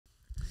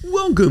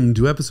Welcome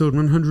to episode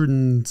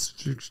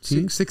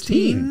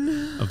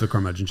 116 of the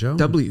Carmudgeon Show.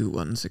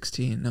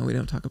 W116. No, we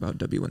don't talk about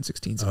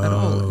W116s at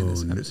all in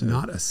this episode.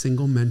 Not a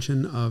single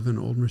mention of an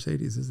old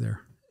Mercedes, is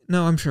there?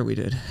 No, I'm sure we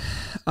did.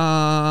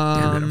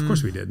 Damn it, of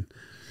course we did.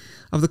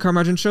 Of the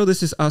Carmudgeon Show,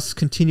 this is us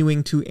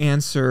continuing to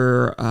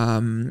answer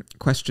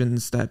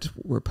questions that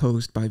were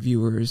posed by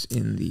viewers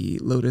in the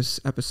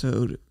Lotus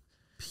episode.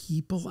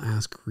 People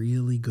ask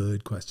really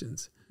good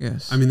questions.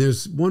 Yes. I mean,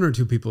 there's one or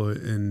two people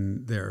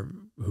in there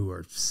who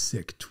are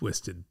sick,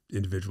 twisted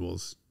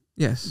individuals.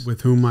 Yes.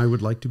 With whom I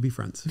would like to be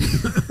friends.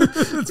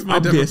 That's my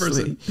type of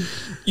person.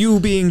 You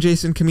being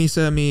Jason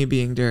Cammisa, me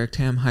being Derek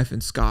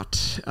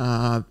Tam-Scott,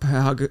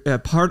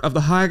 part of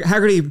the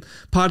Hagerty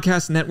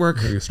Podcast Network.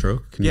 Having a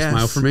stroke? Can you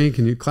smile for me?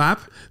 Can you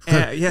clap?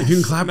 Yes. If you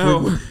can clap.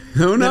 No.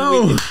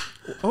 No.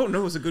 Oh, no,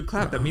 it was a good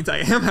clap. That means I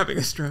am having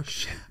a stroke.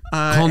 Shit.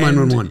 Call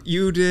 911.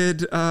 You did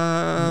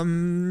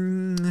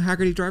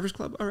Hagerty Drivers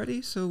Club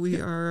already, so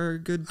we are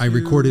good to... I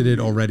recorded it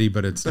already,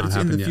 but it's not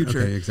happened yet. Future.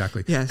 Okay,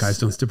 exactly. Yes. Guys,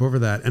 don't step over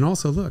that. And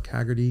also, look,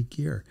 Hagerty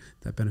gear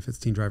that benefits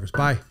teen drivers.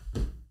 Bye.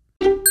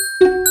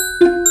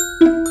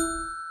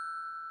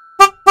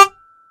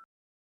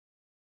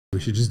 We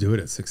should just do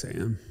it at 6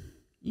 a.m.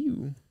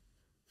 Well,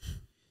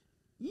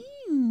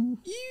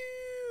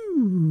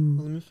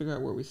 let me figure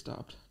out where we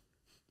stopped.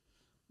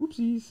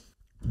 Whoopsies.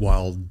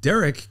 While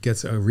Derek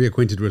gets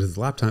reacquainted with his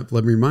laptop,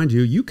 let me remind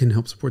you, you can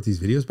help support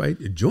these videos by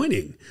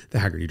joining the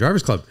Hagerty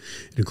Drivers Club.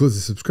 It includes a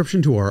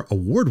subscription to our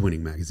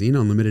award-winning magazine,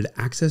 unlimited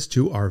access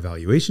to our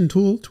valuation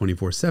tool,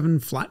 24/7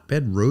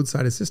 flatbed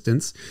roadside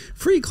assistance,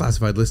 free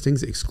classified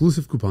listings,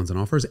 exclusive coupons and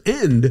offers,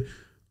 and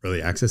early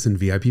access and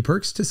VIP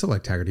perks to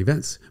select Hagerty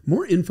events.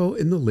 More info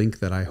in the link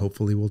that I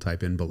hopefully will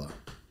type in below.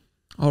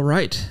 All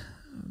right.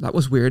 That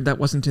was weird. That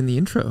wasn't in the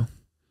intro.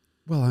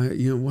 Well,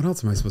 what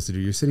else am I supposed to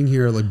do? You're sitting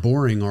here like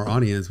boring our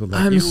audience with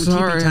like, I'm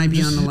sorry, I'm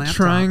just on the laptop.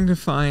 Trying to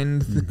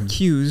find the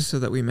cues so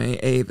that we may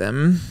A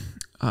them.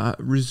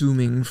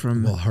 Resuming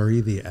from... Well, hurry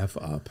the F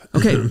up.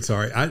 Okay. I'm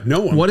sorry. No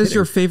one. What is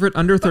your favorite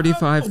under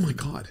 35... Oh my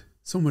God.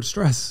 So much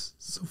stress.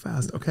 So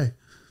fast. Okay.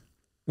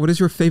 What is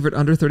your favorite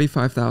under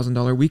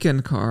 $35,000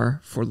 weekend car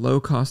for low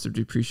cost of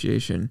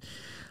depreciation?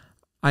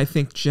 I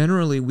think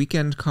generally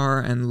weekend car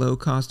and low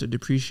cost of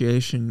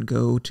depreciation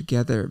go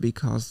together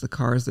because the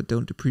cars that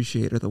don't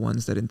depreciate are the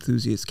ones that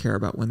enthusiasts care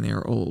about when they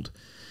are old.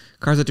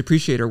 Cars that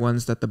depreciate are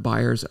ones that the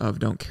buyers of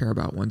don't care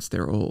about once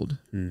they're old.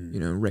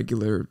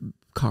 Regular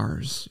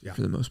cars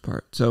for the most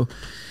part. So,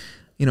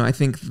 I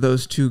think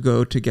those two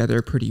go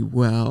together pretty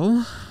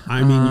well.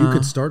 I mean, you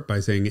could start by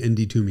saying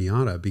ND2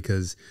 Miata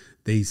because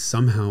they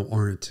somehow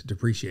aren't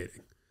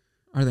depreciating.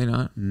 Are they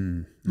not?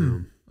 No.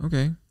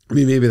 Okay. I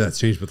mean, maybe that's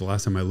changed, but the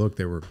last time I looked,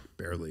 they were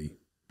barely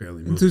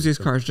moving.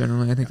 Enthusiast cars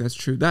generally, I think that's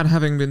true. That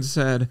having been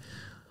said,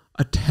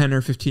 a 10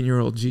 or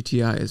 15-year-old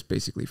GTI is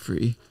basically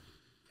free.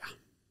 Yeah.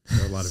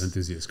 There are a lot of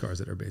enthusiast cars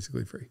that are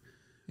basically free.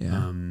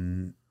 Yeah.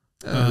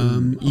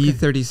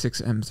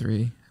 E36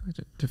 M3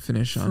 to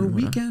finish on. For a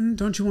weekend,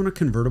 don't you want a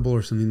convertible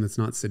or something that's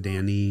not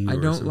sedan-y? I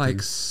don't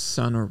like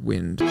sun or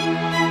wind.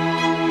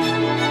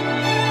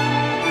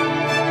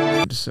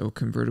 So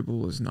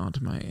convertible is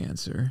not my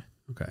answer.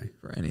 Okay.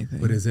 For anything.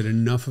 But is it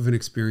enough of an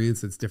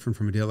experience that's different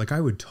from a daily? Like I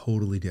would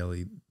totally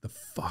daily the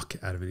fuck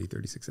out of an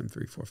E36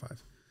 M3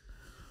 4.5.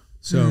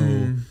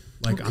 So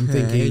like I'm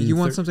thinking you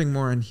want something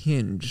more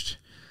unhinged.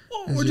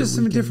 Or just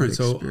something different.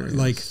 Experience. So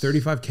like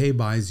 35K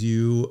buys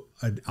you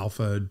an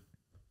Alpha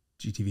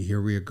GTV. Here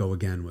we go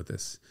again with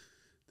this.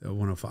 The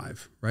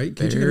 105, right?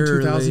 Can't you get a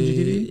 2000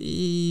 GTV?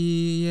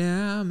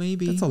 Yeah,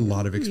 maybe. That's a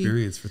lot of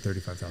experience for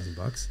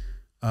 $35,000.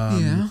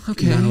 Yeah,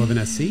 okay.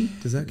 911 SC?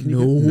 Does that?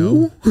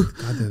 No.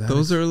 God,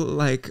 those are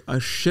like a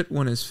shit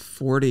one is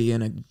 40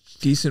 and a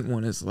decent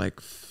one is like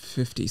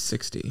 50,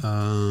 60.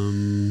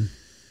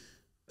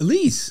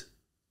 Elise.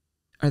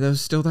 Are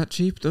those still that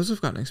cheap? Those have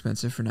gotten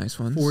expensive for nice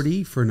ones.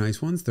 40 for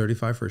nice ones,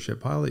 35 for a shit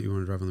pile that you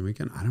want to drive on the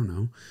weekend. I don't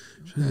know.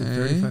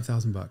 Okay.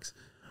 $35,000.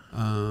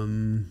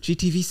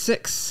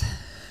 GTV6.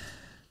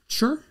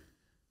 Sure.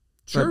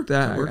 But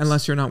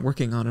unless you're not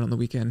working on it on the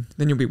weekend,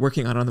 then you'll be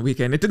working on it on the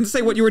weekend. It didn't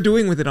say what you were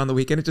doing with it on the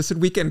weekend. It just said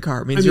weekend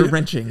car. It means you're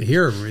wrenching.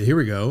 Here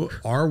we go.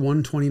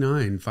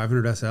 R129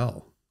 500 SL.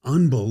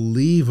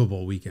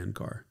 Unbelievable weekend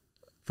car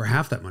for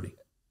half that money.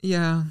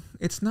 Yeah,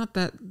 it's not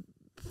that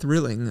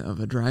thrilling of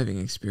a driving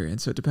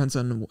experience. So it depends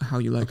on how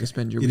you like to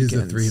spend your weekends. It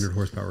is a 300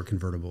 horsepower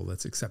convertible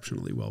that's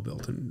exceptionally well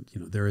built, and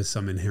there is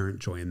some inherent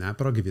joy in that.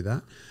 But I'll give you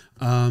that.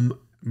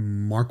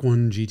 Mark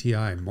 1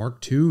 GTI, Mark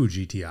 2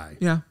 GTI.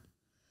 Yeah.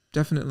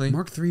 Definitely.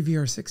 Mark 3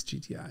 VR6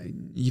 GTI.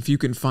 If you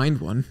can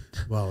find one.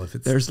 Well, if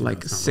it's there's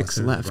like 6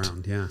 left.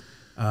 Ground, yeah.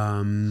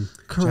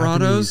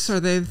 Corrados, are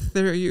they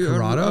there?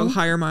 Corrado? A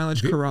higher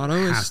mileage Corrado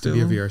has to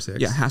be a VR6.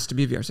 Yeah, has to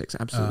be a VR6.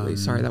 Absolutely.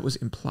 Sorry, that was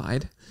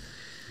implied.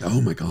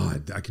 Oh my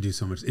God, I could do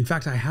so much. In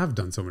fact, I have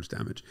done so much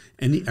damage.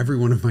 Every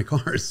one of my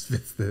cars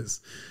fits this.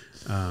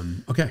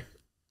 Okay.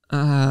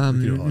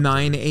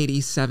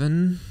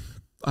 987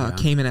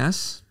 Cayman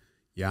S.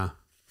 Yeah.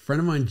 Friend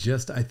of mine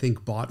just, I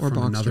think, bought Or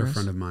from another Boxster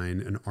friend of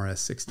mine an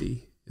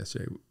RS60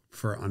 yesterday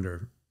for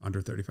under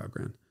 35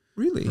 grand.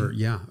 Really?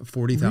 Yeah,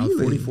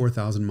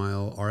 44,000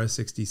 mile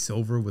RS60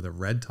 silver with a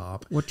red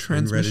top. What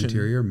transmission? And red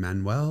interior,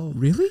 manual.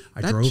 Really?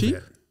 I that drove cheap?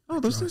 it. Oh,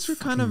 those things are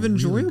kind of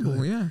enjoyable.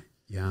 Really Yeah.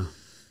 Yeah.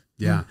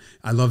 Yeah.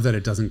 I love that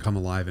it doesn't come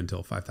alive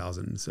until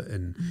 5,000. So,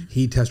 and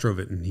he test drove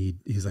it and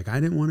he's like, I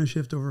didn't want to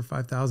shift over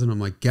 5,000. I'm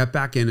like, get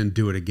back in and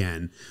do it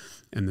again.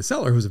 And the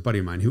seller, who's a buddy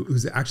of mine,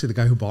 who's actually the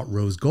guy who bought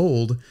Rose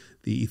Gold,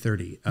 the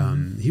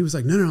E30, he was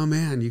like, no,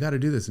 man, you got to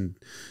do this. And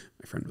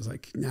my friend was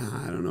like,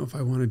 nah, I don't know if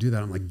I want to do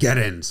that. I'm like, get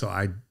in. So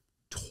I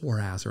tore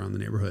ass around the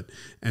neighborhood.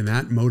 And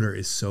that motor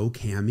is so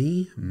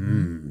cammy.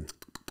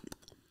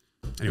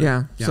 Anyway,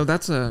 yeah. So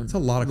that's a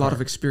lot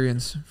of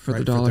experience for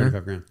the dollar.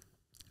 For $35,000.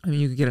 I mean,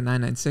 you could get a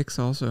 996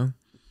 also.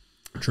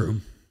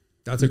 True.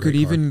 That's you could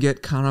even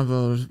get kind of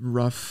a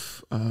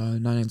rough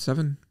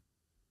 997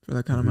 for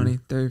that kind of money.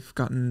 They've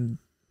gotten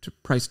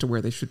priced to where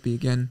they should be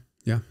again.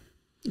 Yeah.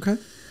 Okay.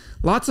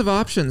 Lots of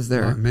options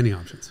there. Many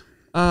options.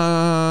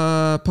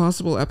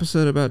 Possible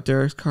episode about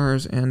Derek's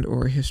cars and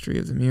or history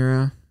of the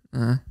Miura.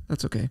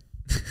 That's okay.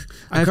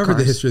 I covered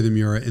the history of the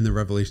Miura in the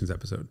Revelations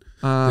episode.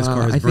 This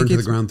car has burned to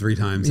the ground 3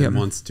 times and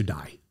wants to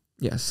die.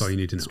 Yes. That's all you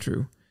need to know. It's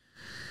true.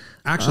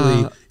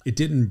 Actually, it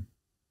didn't.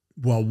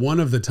 Well, one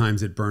of the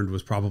times it burned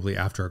was probably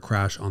after a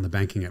crash on the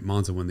banking at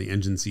Monza when the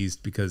engine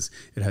seized because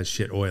it has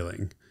shit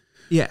oiling.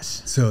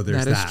 Yes. So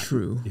there's that. That is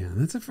true. Yeah,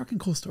 that's a fucking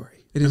cool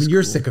story. I mean,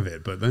 you're sick of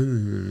it, but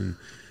then.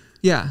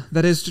 Yeah,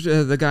 that is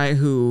the guy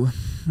who,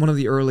 one of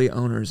the early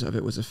owners of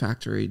it was a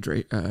factory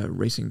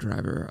racing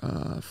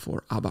driver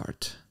for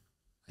Abarth,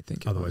 I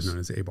think. Otherwise known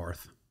as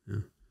Abarth. Yeah.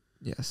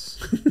 Yes.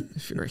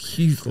 If you're a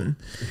heathen.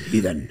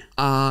 Heathen.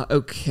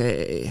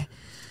 Okay.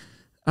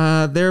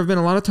 There have been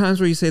a lot of times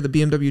where you say the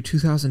BMW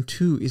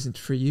 2002 isn't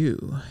for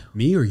you.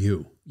 Me or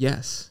you?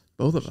 Yes,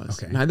 both of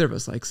us. Okay. Neither of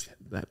us likes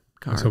that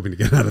car. I was hoping to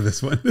get out of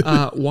this one.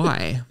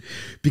 Why?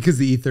 Because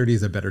the E30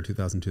 is a better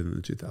 2002 than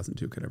the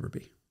 2002 could ever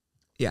be.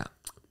 Yeah,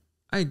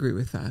 I agree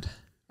with that.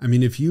 I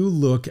mean, if you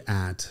look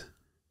at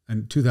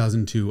a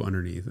 2002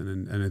 underneath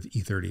and an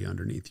E30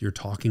 underneath, you're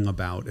talking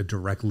about a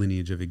direct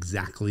lineage of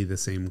exactly the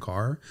same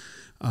car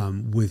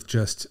with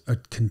just a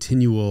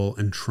continual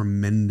and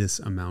tremendous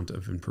amount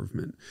of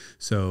improvement.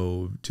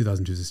 So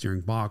 2002 is a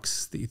steering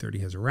box. The E30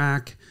 has a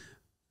rack,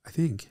 I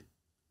think.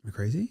 Am I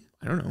crazy?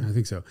 I don't know. I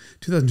think so.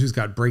 2002's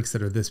got brakes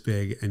that are this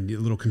big and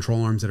little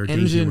control arms that are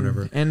dinky and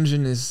whatever.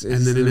 Engine is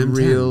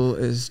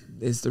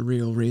the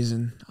real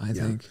reason, I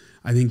think.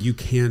 I think you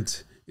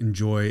can't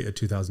enjoy a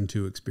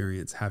 2002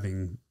 experience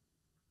having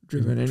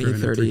driven an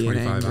E30 in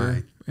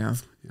anger. Yeah.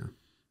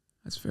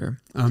 That's fair.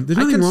 There's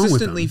nothing wrong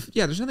with them.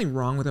 Yeah, there's nothing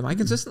wrong with them. I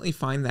consistently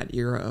find that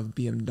era of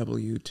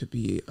BMW to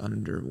be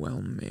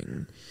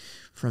underwhelming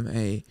from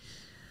a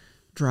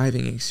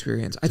driving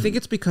experience. I think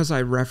it's because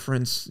I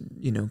reference,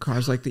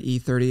 cars like the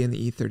E30 and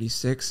the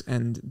E36,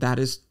 and that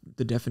is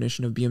the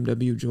definition of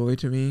BMW joy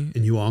to me.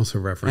 And you also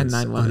reference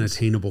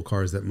unattainable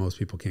cars that most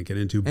people can't get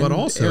into, but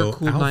also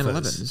air-cooled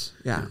 911s.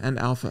 Yeah, and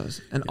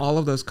Alphas. And all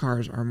of those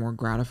cars are more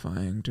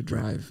gratifying to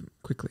drive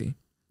quickly.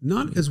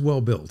 Not as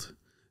well built.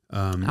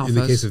 In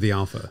the case of the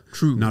Alpha.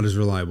 True. Not as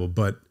reliable,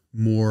 but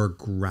more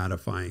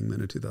gratifying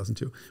than a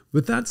 2002.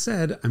 With that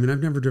said, I mean,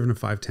 I've never driven a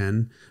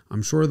 510.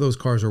 I'm sure those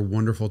cars are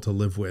wonderful to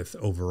live with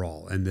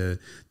overall. And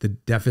the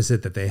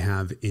deficit that they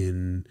have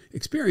in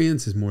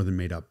experience is more than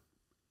made up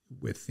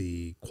with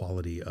the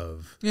quality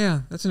of.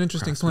 Yeah, that's an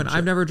interesting point.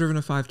 I've never driven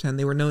a 510.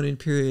 They were known in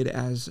period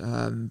as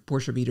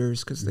Porsche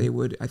beaters because they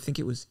would, I think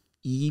it was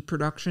E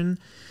production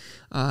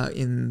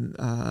in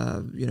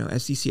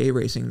SCCA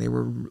racing. They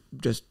were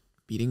just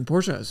beating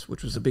Porsches,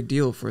 which was a big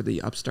deal for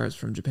the upstarts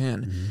from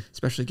Japan,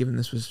 especially given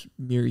this was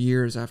mere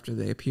years after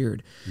they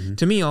appeared.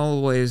 To me,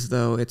 always,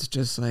 though, it's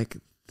just like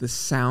the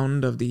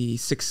sound of the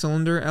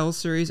 6-cylinder L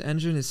series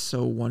engine is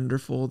so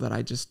wonderful that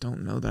I just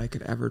don't know that I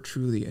could ever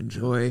truly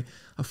enjoy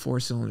a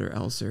 4-cylinder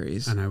L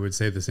series. And I would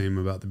say the same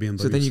about the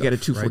BMW. So then you get a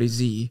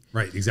 240Z.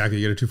 Right, exactly.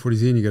 You get a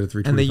 240Z and you get a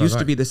 325i. And they used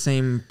to be the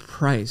same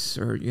price,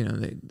 or,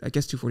 I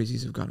guess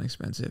 240Zs have gotten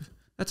expensive.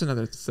 That's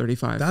another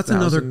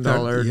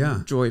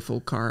 $35,000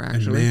 joyful car,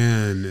 actually.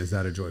 And man, is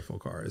that a joyful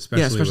car,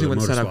 especially when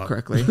set up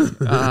correctly.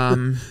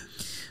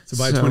 So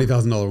buy a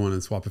 $20,000 one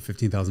and swap a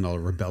 $15,000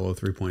 Rebello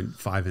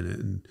 3.5 in it.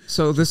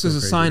 So this is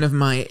a sign of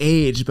my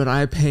age, but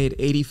I paid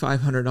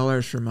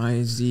 $8,500 for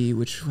my Z,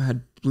 which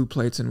had blue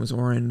plates and was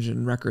orange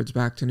and records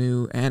back to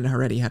new, and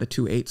already had a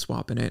 2.8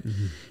 swap in it.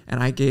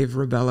 And I gave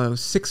Rebello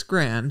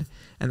 $6,000,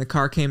 and the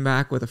car came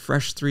back with a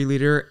fresh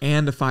 3-liter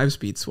and a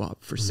 5-speed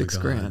swap for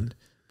 $6,000.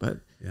 But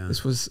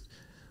this was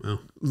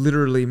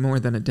literally more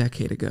than a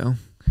decade ago.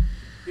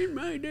 In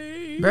my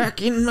day.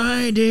 Back in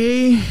my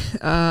day.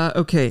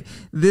 Okay,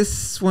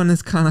 this one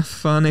is kind of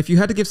fun. If you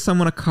had to give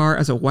someone a car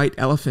as a white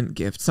elephant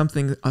gift,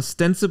 something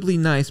ostensibly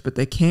nice but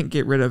they can't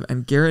get rid of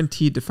and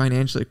guaranteed to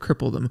financially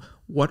cripple them,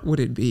 what would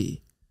it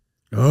be?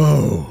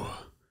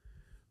 Oh.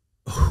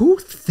 Who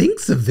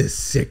thinks of this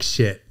sick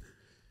shit?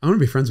 I want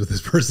to be friends with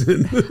this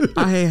person.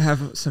 I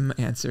have some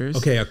answers.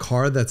 Okay, a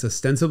car that's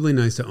ostensibly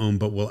nice to own,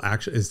 but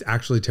is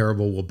actually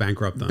terrible, will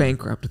bankrupt them.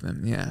 Bankrupt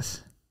them,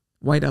 yes.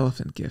 White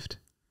elephant gift.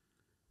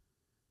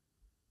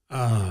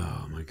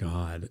 Oh my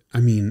God. I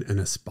mean, an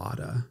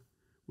Espada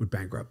would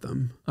bankrupt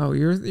them. Oh,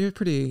 you're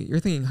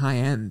thinking high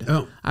end.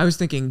 Oh. I was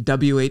thinking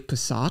W8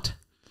 Passat.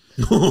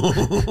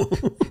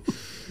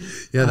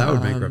 Yeah, that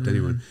would bankrupt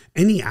anyone.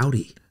 Any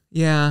Audi.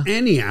 Yeah.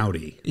 Any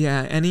Audi.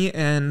 Yeah,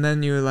 and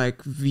then you're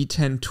like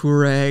V10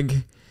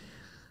 Touareg.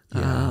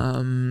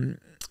 Yeah.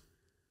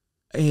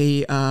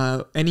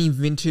 Any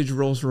vintage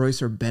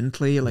Rolls-Royce or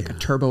Bentley, like a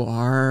Turbo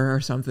R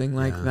or something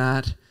like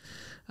that.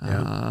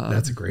 Yeah,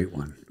 that's a great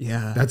one.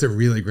 Yeah. That's a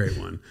really great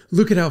one.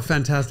 Look at how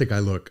fantastic I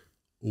look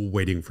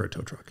waiting for a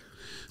tow truck.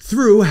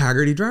 Through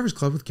Hagerty Drivers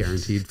Club with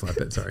guaranteed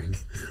flatbed. Sorry.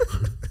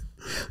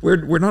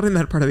 We're not in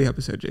that part of the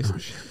episode, Jason. Oh,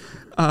 shit.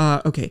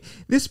 Okay.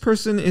 This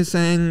person is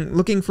saying,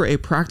 looking for a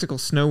practical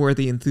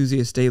snowworthy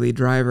enthusiast daily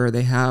driver.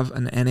 They have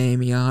an NA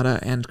Miata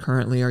and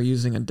currently are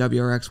using a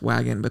WRX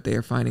wagon, but they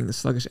are finding the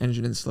sluggish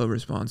engine and slow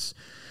response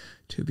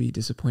to be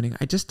disappointing.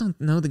 I just don't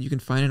know that you can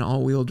find an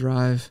all-wheel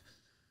drive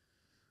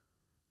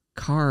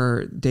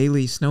car,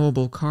 daily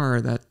snowable car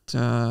that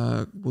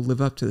will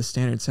live up to the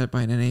standard set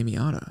by an NA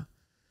Miata.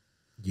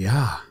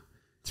 Yeah.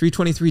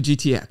 323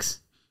 GTX.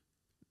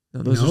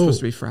 No, those are supposed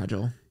to be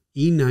fragile.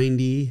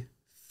 E90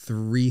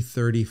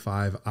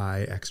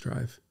 335i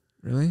xDrive.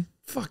 Really?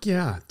 Fuck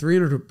yeah.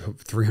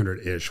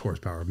 300-ish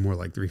horsepower, more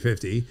like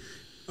 350.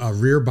 A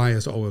rear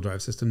bias all-wheel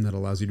drive system that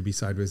allows you to be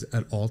sideways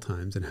at all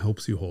times and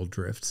helps you hold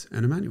drifts,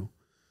 and a manual.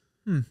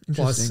 Interesting.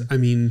 Plus, I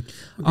mean...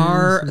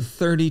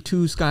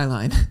 R32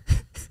 Skyline.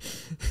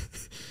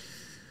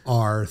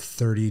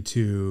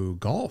 R32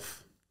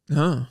 Golf.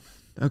 Oh,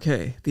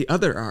 okay. The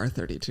other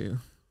R32.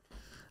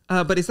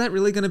 But is that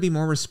really going to be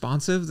more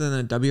responsive than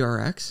a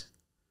WRX?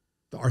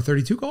 The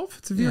R32 Golf?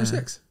 It's a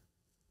VR6.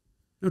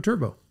 No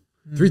turbo.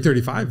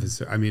 335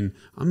 is... I mean,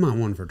 I'm not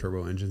one for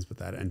turbo engines, but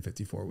that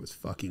N54 was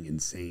fucking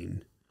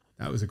insane.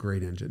 That was a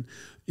great engine.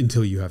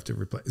 Until you have to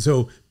replace...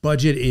 So,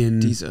 budget in...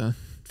 Diesel.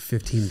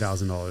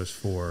 $15,000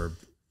 for...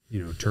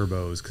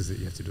 turbos, because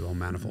you have to do all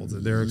manifolds.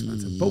 They're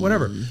expensive, but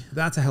whatever.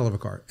 That's a hell of a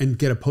car. And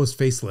get a post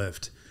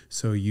facelift,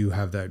 so you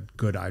have that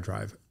good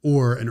iDrive,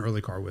 or an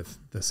early car with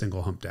the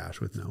single hump dash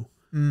with no.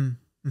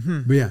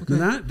 But yeah,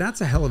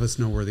 that's a hell of a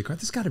snowworthy car.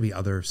 There's got to be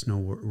other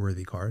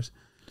snowworthy cars.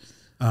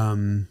 I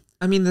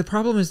mean, the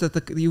problem is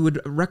that you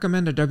would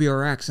recommend a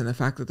WRX, and the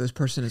fact that this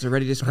person is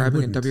already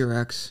describing a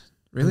WRX.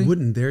 Really? I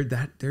wouldn't.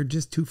 They're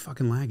just too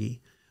fucking laggy.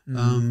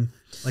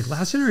 Like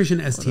last generation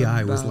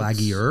STI was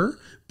laggier,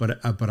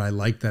 but I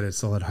like that it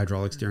still had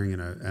hydraulic steering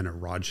and a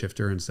rod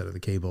shifter instead of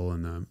the cable,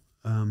 and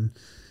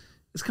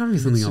it's got to be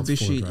something else.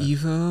 Mitsubishi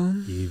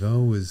Evo.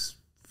 Evo was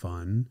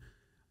fun.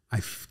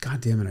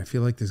 God damn it! I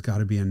feel like there's got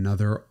to be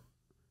another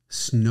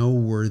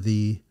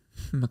snowworthy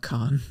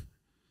Macan.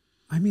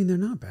 I mean, they're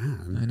not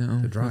bad. I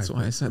know. To drive, that's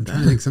why I said I'm that.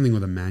 trying to think something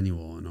with a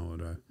manual and all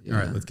that. Yeah, all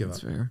right, let's give up.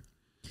 That's fair.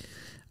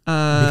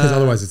 Because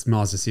otherwise, it's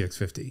Mazda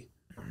CX-50,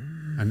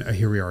 and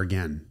here we are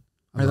again.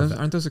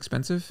 Aren't those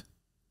expensive?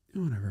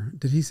 Whatever.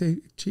 Did he say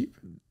cheap?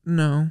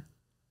 No.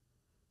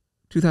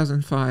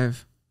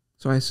 2005.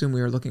 So I assume we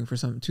are looking for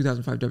some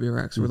 2005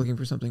 WRX. We're looking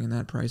for something in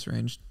that price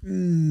range.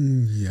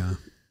 Yeah.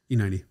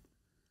 E90.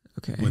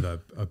 Okay. With a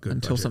good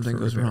until something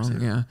goes repairs,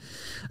 wrong. Yeah.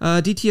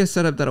 DTS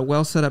setup that a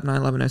well set up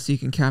 911 SE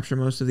can capture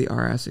most of the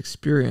RS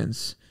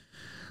experience.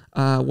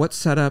 What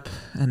setup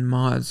and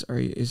mods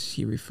is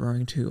he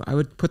referring to? I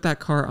would put that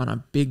car on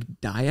a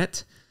big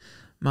diet.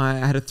 I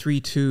had a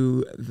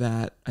 3.2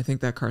 that I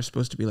think that car is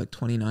supposed to be like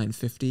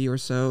 2950 or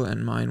so,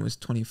 and mine was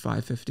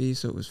 2550,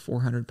 so it was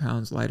 400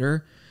 pounds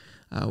lighter,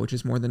 which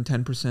is more than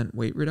 10%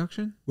 weight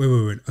reduction.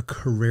 Wait. A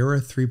Carrera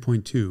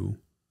 3.2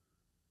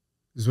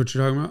 is what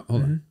you're talking about?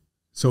 Hold on.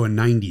 So a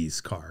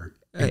 90s car.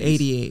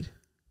 88.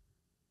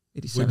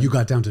 87. Well, you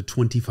got down to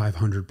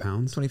 2,500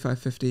 pounds?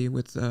 2550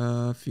 with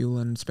fuel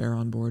and spare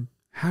on board.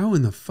 How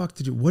in the fuck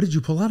what did you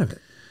pull out of it?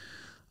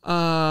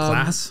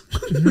 Glass?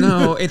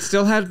 No, it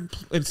still had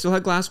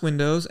glass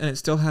windows, and it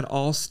still had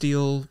all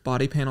steel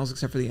body panels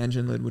except for the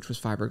engine lid, which was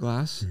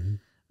fiberglass.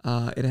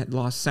 It had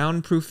lost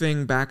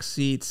soundproofing, back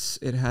seats.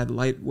 It had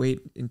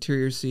lightweight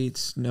interior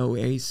seats, no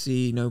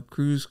AC, no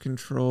cruise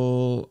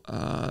control,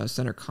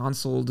 center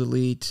console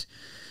delete,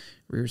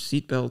 rear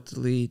seatbelt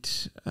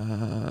delete.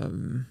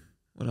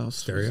 What else?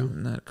 Stereo was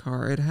in that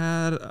car? It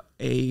had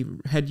a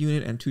head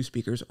unit and 2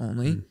 speakers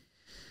only.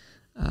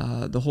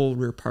 The whole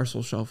rear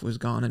parcel shelf was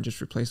gone and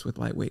just replaced with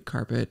lightweight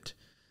carpet.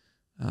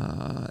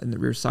 And the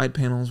rear side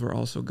panels were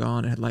also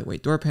gone. It had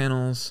lightweight door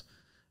panels,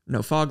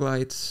 no fog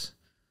lights.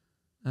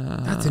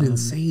 That's an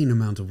insane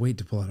amount of weight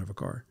to pull out of a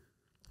car.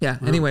 Yeah.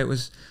 Wow. Anyway,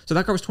 so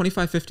that car was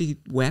 2550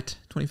 wet,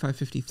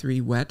 2553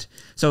 wet.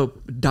 So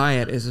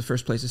diet is the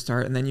first place to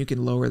start, and then you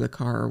can lower the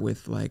car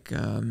with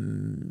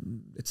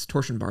it's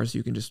torsion bars. So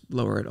you can just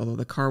lower it. Although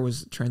the car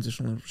was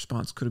transitional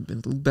response could have been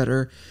a little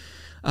better.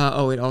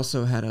 It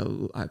also had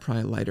a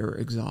probably lighter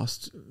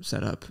exhaust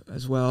setup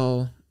as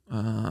well.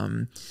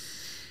 Then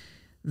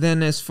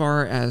as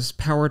far as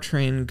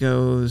powertrain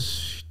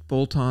goes,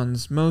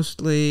 bolt-ons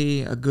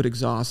mostly, a good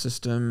exhaust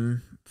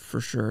system for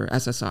sure.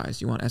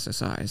 SSIs, you want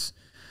SSIs.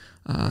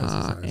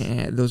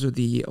 And those are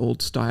the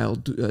old style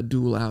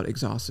dual out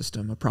exhaust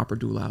system, a proper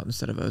dual out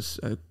instead of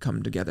a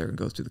come together and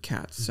go through the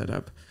cat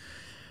setup.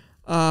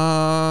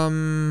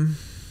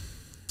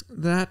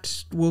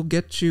 That will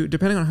get you,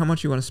 depending on how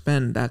much you want to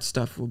spend, that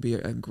stuff will be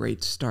a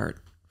great start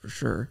for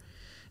sure.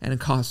 And it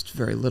costs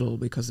very little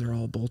because they're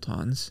all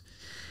bolt-ons.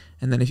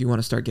 And then if you want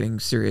to start getting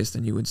serious,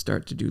 then you would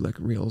start to do like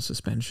real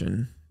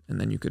suspension.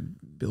 And then you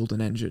could build an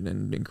engine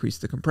and increase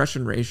the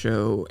compression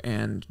ratio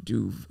and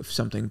do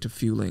something to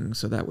fueling.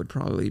 So that would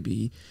probably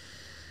be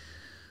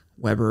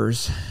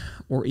Weber's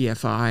or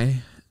EFI.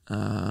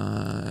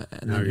 And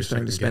then you're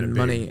starting to spend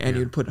money, and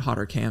you'd put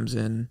hotter cams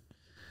in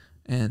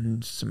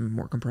and some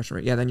more compression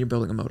rate. Yeah, then you're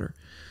building a motor.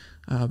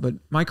 But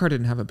my car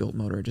didn't have a built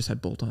motor. It just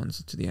had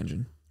bolt-ons to the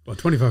engine. Well,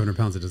 2,500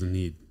 pounds, it doesn't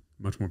need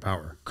much more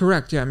power.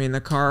 Correct. Yeah, I mean,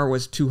 the car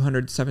was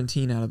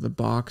 217 out of the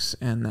box,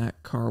 and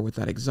that car with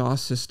that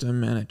exhaust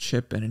system and a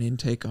chip and an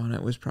intake on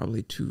it was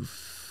probably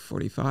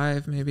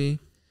 245 maybe.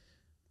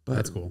 But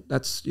that's cool.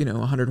 That's,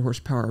 100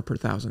 horsepower per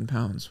 1,000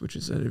 pounds, which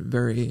is a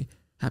very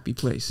happy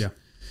place. Yeah.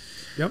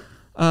 Yep.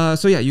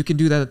 So yeah, you can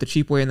do that at the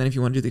cheap way, and then if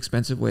you want to do the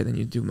expensive way, then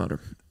you do motor.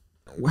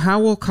 How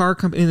will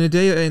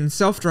in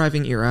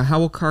self-driving era, how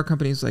will car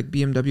companies like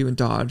BMW and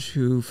Dodge,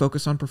 who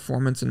focus on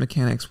performance and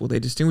mechanics, will they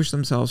distinguish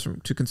themselves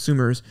to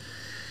consumers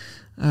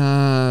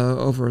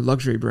over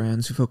luxury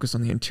brands who focus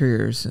on the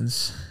interior?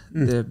 Since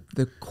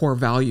the core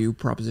value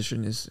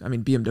proposition is,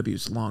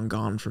 BMW's long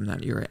gone from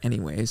that era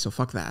anyway, so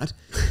fuck that.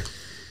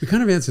 We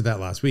kind of answered that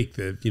last week,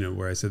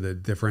 where I said the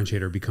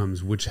differentiator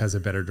becomes which has a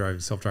better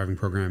self-driving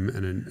program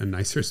and a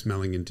nicer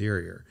smelling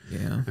interior.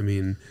 Yeah.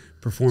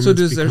 Performance. So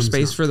is there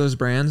space for those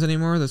brands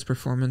anymore, those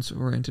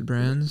performance-oriented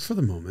brands? For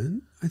the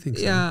moment, I think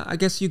so. Yeah, I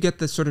guess you get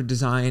the sort of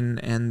design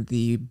and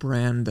the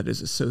brand that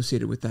is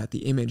associated with that, the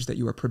image that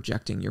you are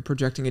projecting. You're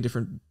projecting a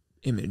different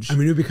image. It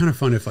would be kind of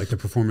fun if the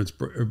performance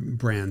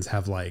brands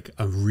have a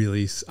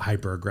really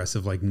hyper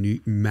aggressive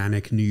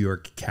manic New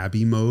York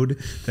cabbie mode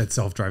that's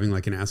self-driving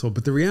like an asshole.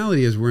 But the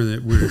reality is we're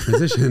in a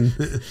transition.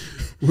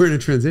 We're in a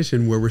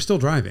transition where we're still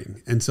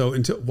driving, and so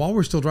while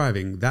we're still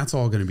driving, that's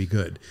all going to be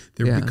good.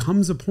 There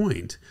becomes a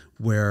point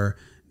where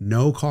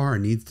no car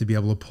needs to be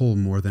able to pull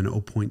more than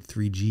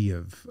 0.3 G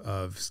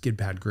of skid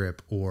pad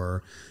grip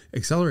or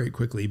accelerate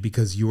quickly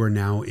because you are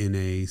now in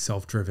a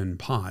self-driven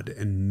pod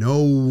and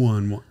no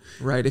one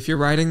Right. If you're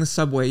riding the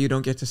subway, you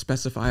don't get to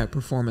specify a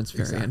performance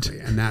variant. Exactly.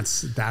 And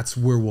that's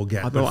where we'll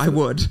get. Although I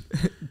would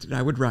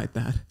ride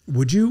that.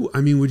 Would you?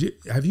 Would you?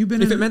 Have you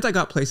been? If it meant I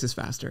got places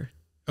faster.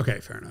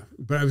 Okay, fair enough.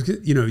 But I was,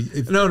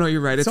 No,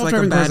 you're right. It's like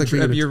a bad.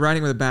 You're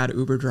riding with a bad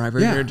Uber driver.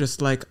 Yeah. And you're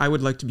just like, I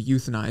would like to be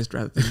euthanized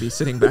rather than be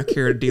sitting back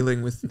here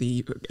dealing with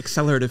the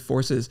accelerative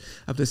forces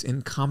of this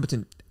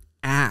incompetent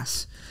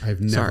ass.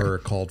 I've never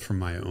called for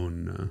my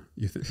own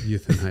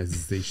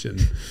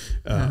euthanization.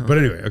 But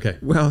anyway, okay.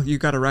 Well, you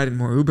got to ride in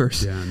more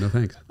Ubers. Yeah, no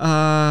thanks.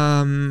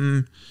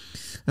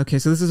 Okay,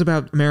 so this is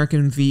about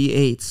American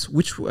V8s.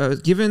 Which,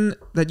 given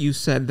that you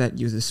said that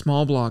the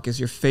small block is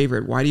your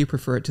favorite, why do you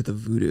prefer it to the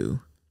Voodoo?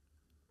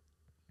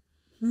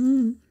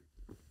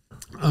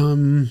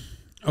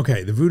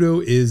 Okay, the Voodoo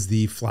is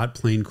the flat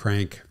plane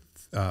crank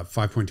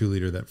 5.2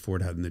 liter that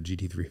Ford had in the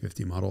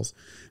GT350 models.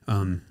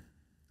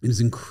 It is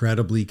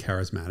incredibly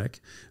charismatic.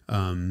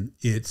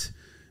 It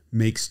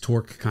makes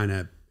torque kind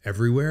of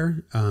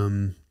everywhere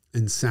and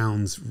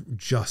sounds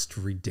just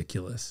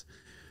ridiculous.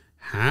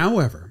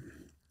 However,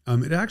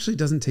 it actually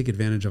doesn't take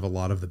advantage of a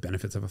lot of the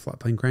benefits of a flat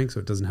plane crank, so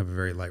it doesn't have a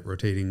very light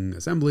rotating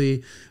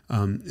assembly.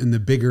 And the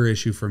bigger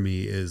issue for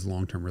me is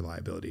long-term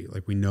reliability.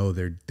 We know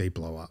they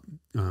blow up.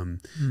 And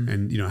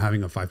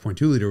having a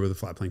 5.2 liter with a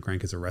flat plane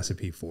crank is a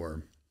recipe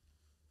for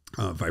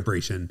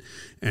vibration.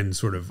 And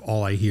sort of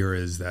all I hear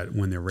is that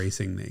when they're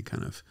racing, they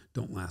kind of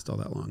don't last all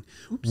that long.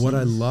 Oopsies. What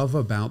I love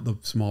about the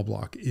small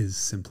block is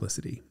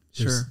simplicity.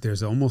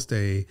 There's almost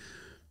a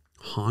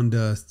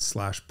Honda /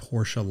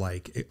 Porsche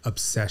like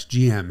obsession.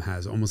 GM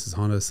has almost this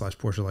Honda /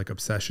 Porsche like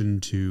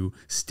obsession to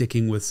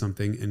sticking with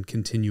something and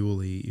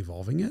continually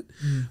evolving it.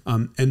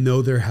 And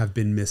though there have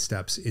been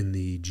missteps in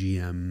the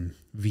GM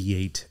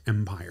V8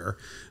 empire,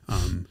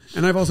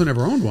 and I've also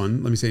never owned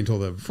one. Let me say until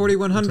the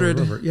 4100,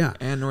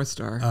 and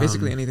Northstar,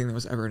 basically anything that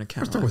was ever in a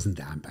Cadillac. Northstar wasn't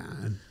that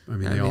bad.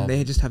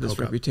 They just have this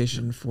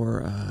reputation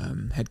for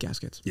head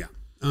gaskets. Yeah.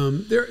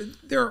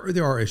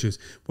 There are issues.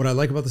 What I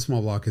like about the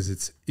small block is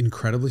it's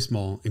incredibly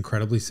small,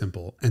 incredibly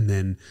simple, and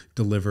then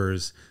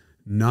delivers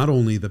not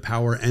only the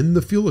power and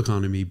the fuel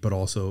economy, but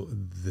also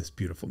this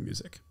beautiful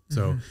music.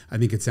 So I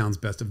think it sounds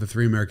best of the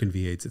three American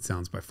V8s. It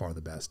sounds by far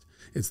the best.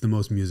 It's the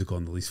most musical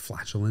and the least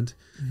flatulent.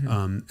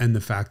 And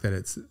the fact that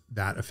it's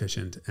that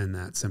efficient and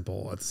that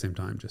simple at the same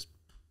time just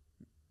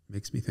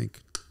makes me think,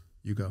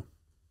 you go.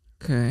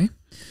 Okay.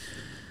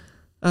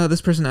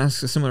 This person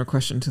asks a similar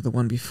question to the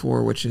one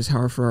before, which is how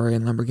are Ferrari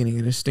and Lamborghini going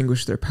to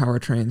distinguish their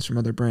powertrains from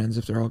other brands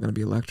if they're all going to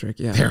be electric?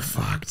 Yeah, they're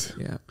fucked.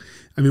 Yeah,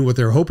 what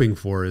they're hoping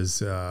for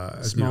is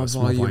a small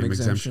volume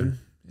exemption.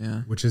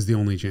 Yeah, which is the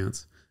only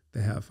chance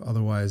they have.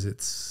 Otherwise,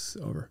 it's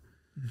over.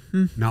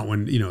 Not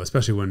when,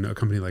 especially when a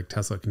company like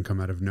Tesla can come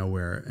out of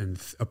nowhere and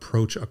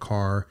approach a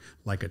car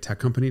like a tech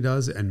company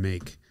does and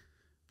make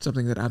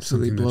something that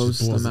absolutely blows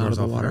them out of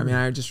the water. I mean,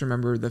 I just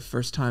remember the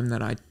first time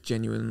that I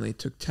genuinely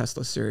took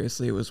Tesla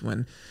seriously. It was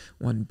when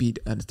one beat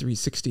a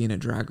 360 in a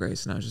drag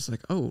race, and I was just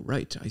like, oh,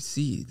 right, I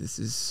see. This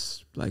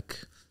is like...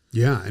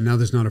 Yeah, and now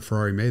there's not a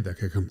Ferrari made that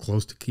could come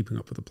close to keeping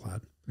up with the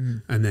Plaid.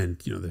 And then,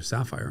 there's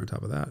Sapphire on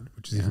top of that,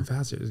 which is even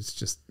faster.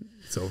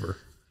 It's over.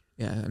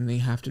 Yeah, and they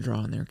have to draw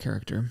on their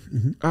character.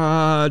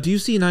 Do you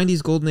see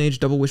 90s golden age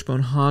double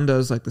wishbone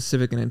Hondas like the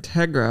Civic and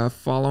Integra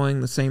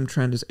following the same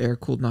trend as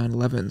air-cooled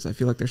 911s? I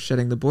feel like they're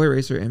shedding the boy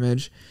racer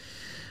image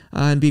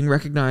and being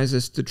recognized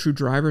as the true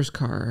driver's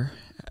car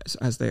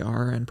as they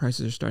are, and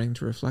prices are starting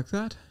to reflect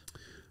that.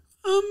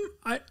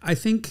 I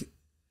think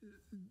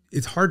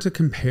it's hard to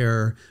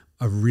compare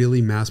a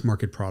really mass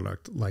market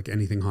product like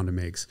anything Honda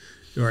makes,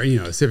 or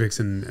Civics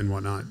and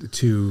whatnot,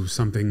 to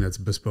something that's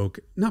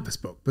not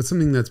bespoke, but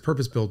something that's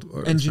purpose built,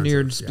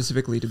 engineered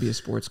specifically to be a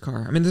sports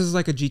car. I mean, this is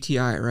like a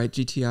GTI, right?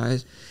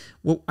 GTIs.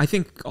 Well, I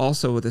think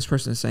also what this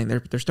person is saying,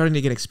 they're starting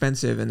to get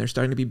expensive and they're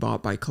starting to be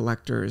bought by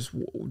collectors.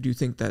 Do you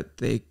think that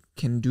they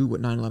can do what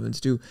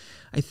 911s do?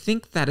 I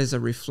think that is a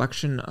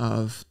reflection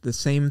of the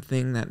same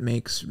thing that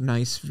makes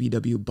nice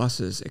VW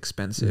buses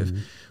expensive,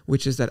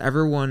 which is that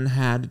everyone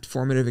had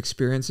formative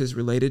experiences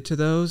related to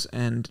those,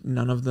 and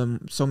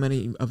so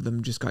many of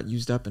them just got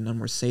used up and none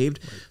were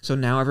saved. Right. So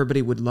now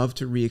everybody would love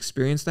to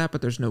re-experience that,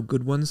 but there's no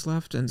good ones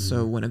left. And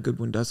so when a good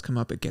one does come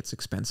up, it gets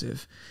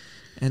expensive.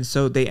 And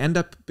so they end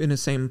up in the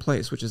same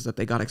place, which is that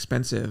they got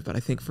expensive, but I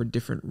think for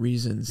different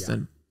reasons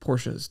than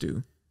Porsches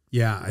do.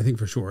 Yeah, I think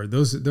for sure.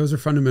 Those are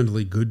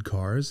fundamentally good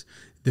cars.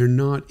 They're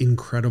not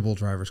incredible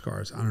driver's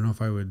cars. I don't know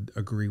if I would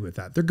agree with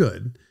that. They're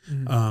good,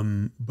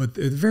 but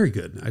they're very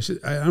good.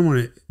 I don't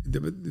want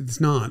to.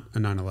 It's not a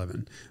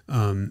 911,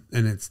 and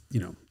it's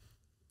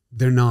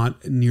they're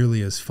not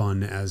nearly as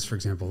fun as, for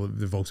example,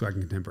 the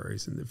Volkswagen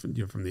Contemporaries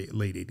from the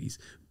late 80s.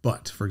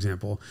 But, for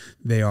example,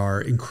 they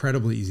are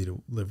incredibly easy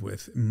to live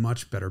with,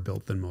 much better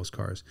built than most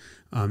cars.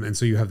 And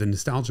so you have the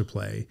nostalgia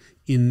play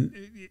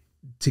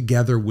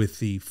together with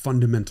the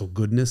fundamental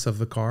goodness of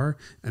the car,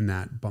 and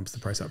that bumps the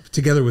price up,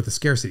 together with the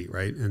scarcity,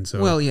 right? And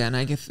so... Well, yeah, and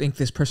I think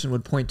this person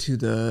would point to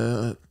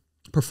the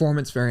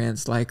performance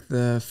variants like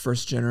the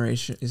first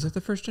generation... Is it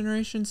the first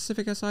generation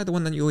Civic Si? The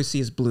one that you always see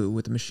is blue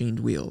with the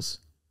machined wheels.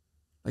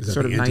 Like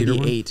sort of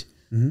 98.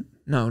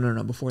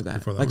 No, before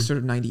that. Like sort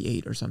of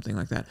 98 or something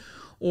like that.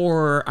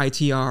 Or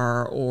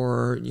ITR,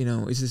 or,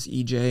 is this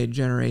EJ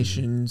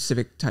generation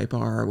Civic Type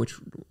R, which...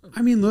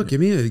 I mean, look, give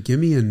me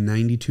a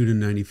 92 to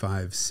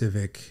 95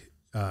 Civic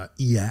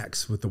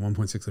EX with the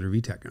 1.6 liter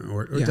VTEC,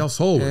 or Del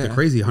Sol with the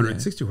crazy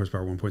 160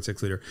 horsepower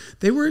 1.6 liter.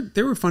 They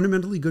were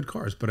fundamentally good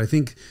cars, but I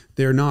think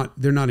they're not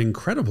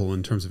incredible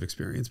in terms of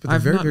experience. But they're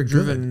very good. I've not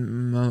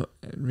driven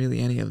really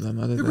any of them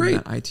other than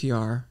that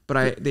ITR.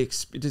 But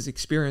does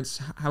experience,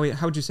 how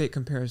would you say it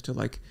compares to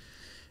like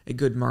a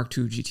good Mark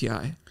II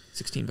GTI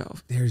 16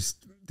 valve? I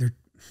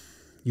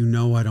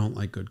don't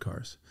like good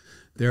cars.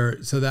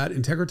 So that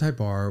Integra Type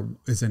R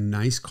is a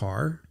nice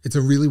car. It's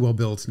a really well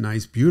built,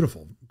 nice,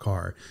 beautiful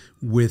car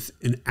with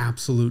an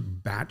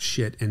absolute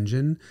batshit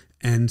engine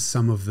and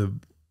some of the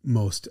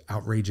most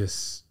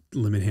outrageous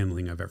limit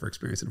handling I've ever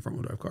experienced in a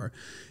front-wheel drive car.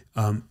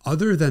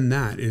 Other than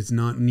that, it's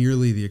not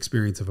nearly the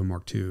experience of a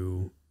Mark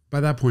II. By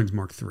that point, it's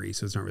Mark III,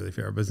 so it's not really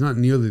fair, but it's not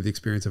nearly the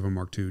experience of a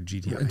Mark II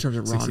GTI. In terms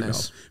of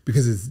rawness.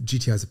 Because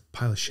GTI is a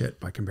pile of shit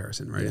by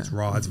comparison, right? Yeah. It's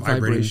raw, it's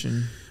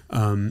vibrating.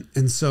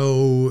 And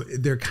so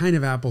they're kind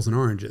of apples and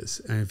oranges.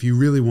 And if you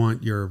really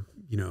want your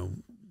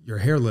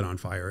hair lit on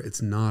fire,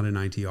 it's not an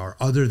ITR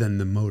other than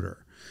the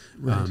motor.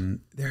 Right.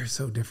 They're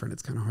so different.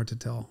 It's kind of hard to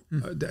tell.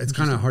 It's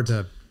kind of hard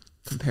to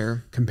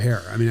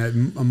compare. I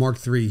mean, a Mark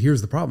III,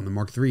 here's the problem. The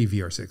Mark III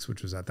VR6,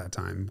 which was at that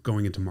time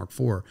going into Mark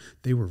IV,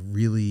 they were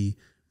really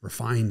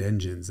refined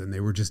engines, and they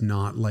were just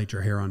not light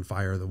your hair on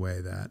fire the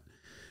way that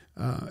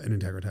an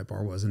Integra Type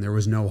R was. And there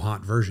was no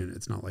hot version.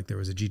 It's not like there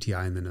was a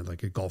GTI and then a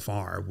Golf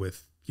R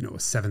with a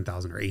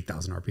 7,000 or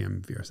 8,000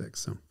 RPM VR6.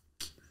 So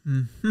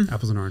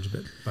apples and orange a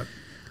bit. But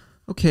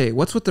okay,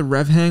 what's with the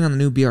rev hang on the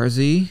new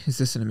BRZ? Is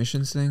this an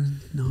emissions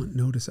thing? Not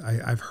notice.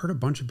 I've heard a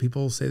bunch of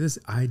people say this.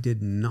 I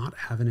did not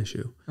have an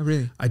issue. Oh,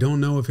 really? I don't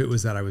know if it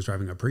was that I was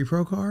driving a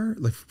pre-pro car,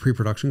 like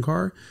pre-production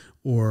car,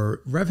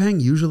 or rev hang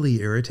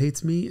usually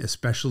irritates me,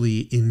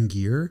 especially in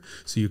gear.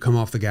 So you come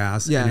off the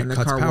gas and it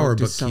cuts power,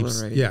 but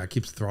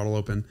keeps the throttle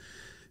open.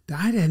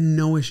 I had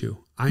no issue.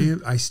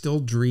 I still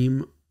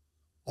dream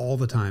all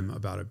the time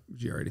about a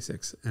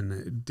GR86, and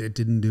it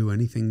didn't do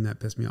anything that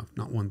pissed me off.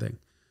 Not one thing.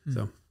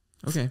 So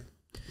okay.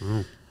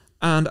 Oh.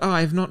 And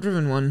I've not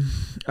driven one.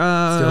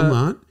 Still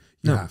not?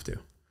 You have to.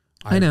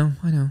 I know.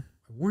 I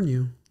warn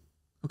you.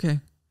 Okay.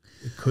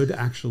 It could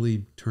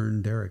actually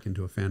turn Derek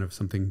into a fan of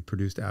something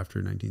produced after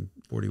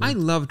 1941. I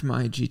loved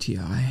my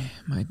GTI,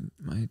 my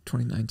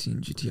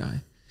 2019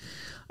 GTI.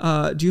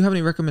 Do you have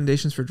any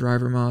recommendations for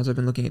driver mods? I've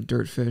been looking at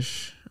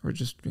Dirtfish. or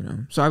just,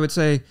 so I would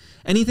say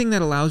anything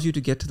that allows you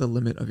to get to the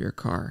limit of your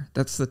car.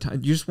 That's the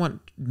time. You just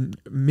want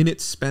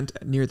minutes spent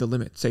near the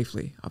limit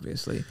safely,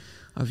 obviously,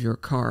 of your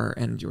car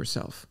and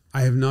yourself.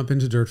 I have not been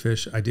to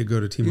Dirtfish. I did go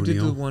to Team O'Neill.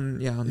 You did the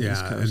one, on the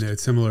East Coast. And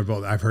it's similar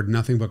both. I've heard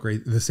nothing but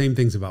the same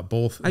things about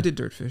both. I did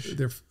Dirtfish.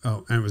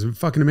 And it was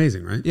fucking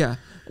amazing, right? Yeah.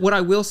 What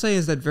I will say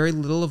is that very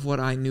little of what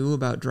I knew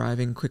about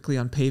driving quickly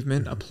on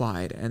pavement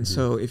applied. And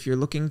so if you're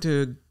looking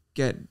to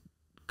get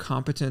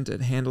competent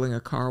at handling a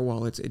car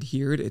while it's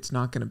adhered, it's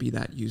not going to be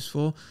that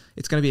useful.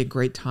 It's going to be a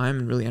great time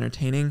and really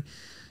entertaining.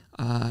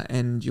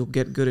 And you'll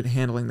get good at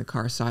handling the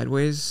car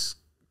sideways.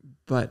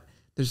 But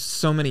there's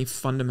so many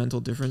fundamental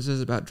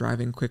differences about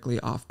driving quickly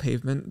off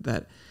pavement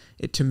that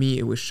to me,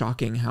 it was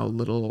shocking how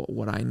little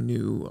what I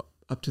knew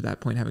up to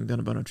that point, having done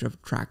a bunch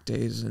of track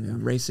days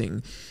and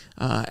racing,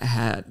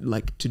 had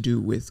to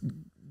do with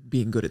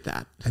being good at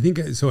that. I think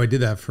so. I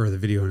did that for the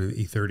video in the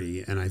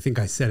E30, and I think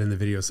I said in the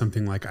video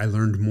something like I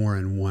learned more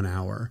in 1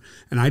 hour.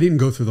 And I didn't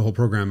go through the whole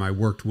program. I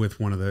worked with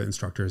one of the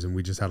instructors, and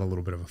we just had a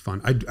little bit of a fun.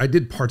 I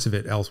did parts of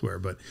it elsewhere,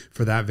 but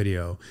for that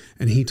video,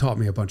 and he taught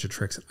me a bunch of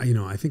tricks.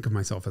 I think of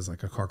myself as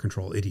like a car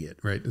control idiot,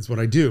 right? It's what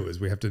I do. Is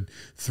we have to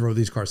throw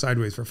these cars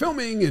sideways for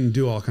filming and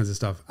do all kinds of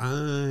stuff.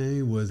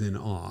 I was in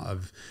awe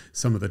of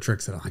some of the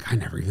tricks that I'm like, I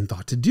never even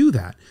thought to do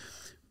that.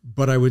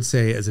 But I would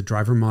say as a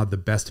driver mod, the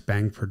best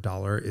bang per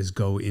dollar is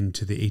go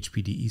into the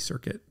HPDE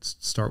circuit.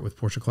 Start with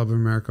Porsche Club of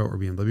America or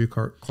BMW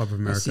Club of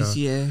America.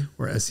 SCCA.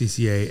 Or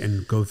SCCA,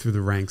 and go through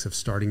the ranks of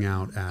starting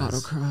out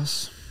as...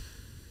 Autocross.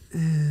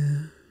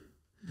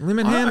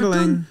 Limit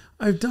handling.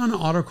 I've done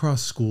autocross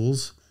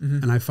schools,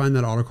 and I find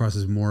that autocross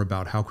is more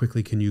about how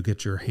quickly can you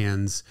get your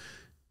hands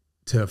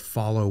to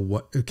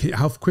follow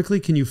how quickly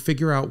can you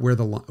figure out where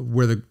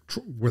the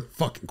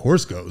fucking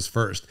course goes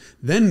first,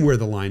 then where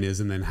the line is,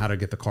 and then how to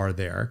get the car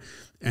there.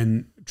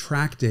 And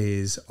track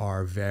days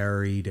are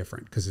very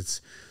different because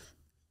it's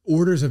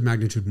orders of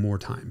magnitude more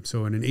time.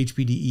 So in an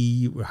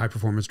HPDE, high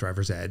performance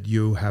driver's ed,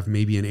 you have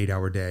maybe an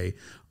 8-hour day.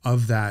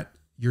 Of that,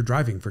 you're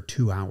driving for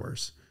 2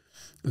 hours.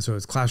 And so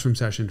it's classroom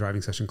session,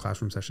 driving session,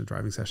 classroom session,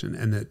 driving session.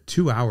 And the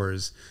 2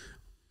 hours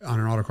on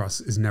an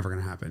autocross is never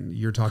going to happen.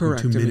 You're talking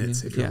Correct. 2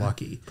 minutes if you're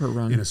lucky per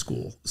run in a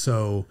school.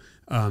 So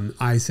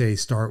I say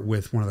start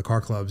with one of the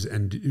car clubs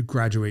and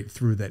graduate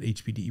through that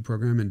HPDE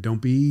program, and don't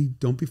be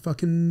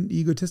fucking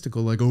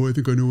egotistical. Like, oh, I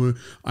think I know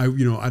I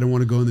don't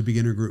want to go in the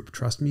beginner group.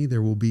 Trust me,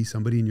 there will be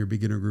somebody in your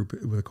beginner group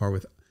with a car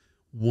with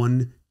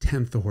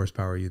 1/10 the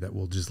horsepower you that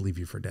will just leave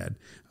you for dead.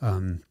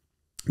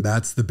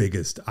 That's the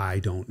biggest I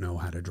don't know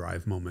how to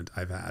drive moment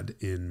I've had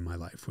in my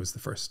life, was the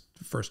first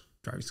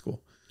driving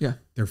school. Yeah.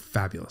 They're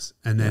fabulous.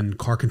 And then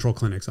car control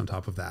clinics on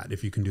top of that,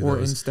 if you can do or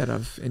those. Instead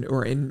of,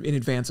 or in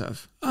advance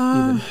of.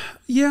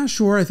 Yeah,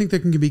 sure. I think they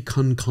can be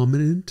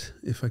concomitant,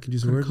 if I could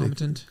use the word.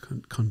 Concomitant.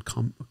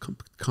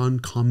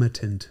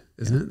 Concomitant.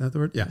 Isn't it that the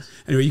word? Yeah.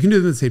 Anyway, you can do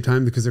them at the same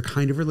time because they're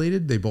kind of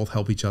related. They both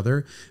help each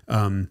other.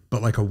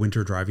 But like a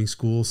winter driving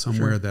school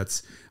somewhere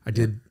I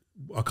did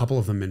a couple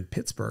of them in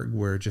Pittsburgh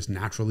where it just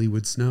naturally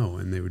would snow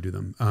and they would do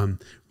them.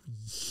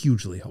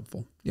 Hugely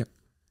helpful. Yep.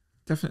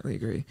 Definitely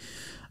agree.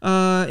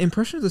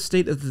 Impression of the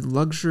state of the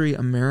luxury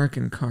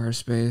American car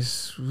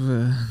space.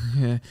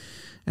 Yeah.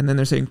 And then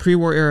they're saying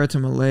pre-war era to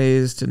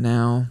malaise to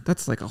now.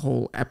 That's like a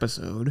whole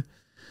episode.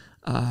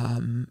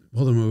 Hold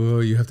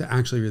on, you have to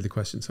actually read the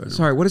question.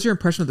 Sorry, what is your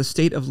impression of the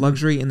state of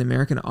luxury in the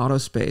American auto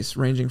space,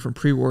 ranging from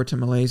pre-war to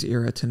malaise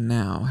era to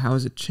now? How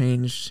has it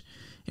changed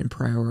in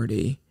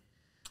priority?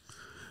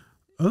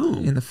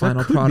 In the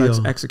final product's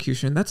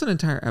execution? That's an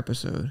entire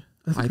episode.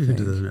 I think we can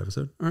do that as an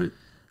episode. All right.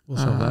 We'll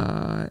solve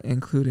that.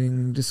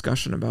 Including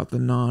discussion about the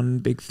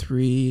non-big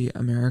three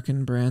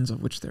American brands,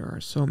 of which there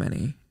are so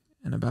many,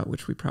 and about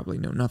which we probably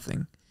know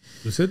nothing.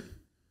 Lucid?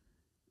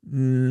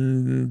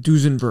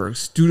 Duesenberg,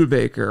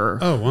 Studebaker.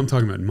 Oh, well, I'm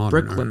talking about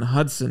modern. Bricklin,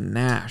 Hudson,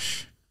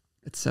 Nash,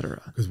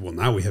 etc. Because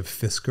now we have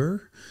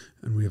Fisker,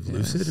 and we have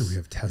Lucid, and we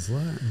have Tesla,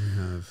 and we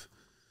have...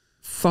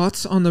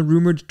 Thoughts on the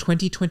rumored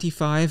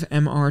 2025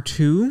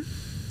 MR2?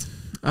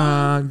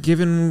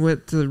 Given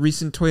what the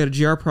recent Toyota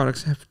GR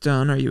products have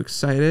done, are you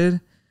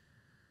excited?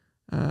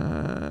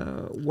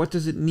 What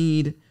does it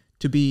need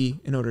to be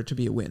in order to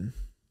be a win?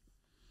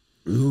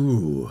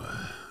 Ooh.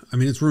 I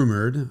mean, it's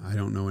rumored. I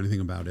don't know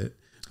anything about it.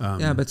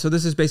 But so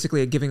this is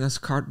basically giving us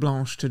carte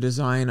blanche to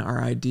design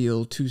our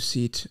ideal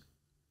two-seat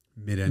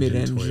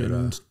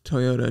mid-engine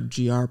Toyota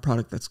GR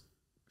product that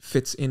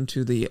fits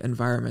into the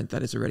environment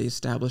that is already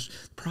established.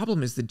 The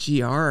problem is the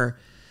GR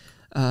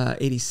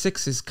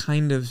 86 is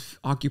kind of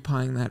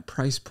occupying that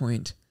price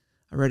point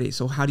already.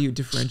 So how do you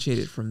differentiate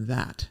it from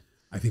that?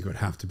 I think it would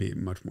have to be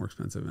much more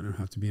expensive, and it would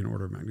have to be an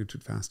order of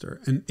magnitude faster.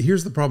 And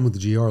here's the problem with the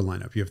GR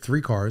lineup. You have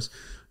 3 cars.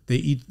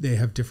 They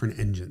have different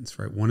engines,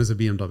 right? One is a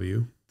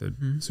BMW, the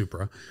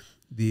Supra.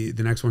 The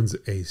next one's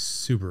a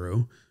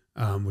Subaru,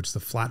 which is the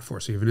flat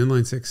 4. So you have an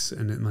inline 6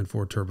 and inline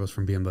 4 turbos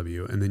from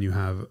BMW, and then you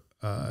have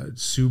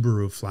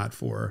Subaru flat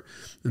 4,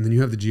 and then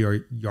you have the GR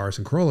Yaris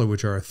and Corolla,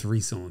 which are a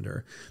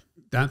 3-cylinder.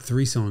 That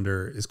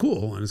 3-cylinder is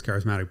cool and it's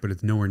charismatic, but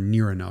it's nowhere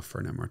near enough for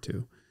an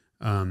MR2.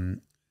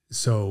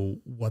 So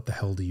what the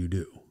hell do you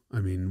do? I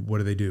mean, what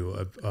do they do?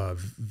 A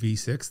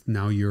V6?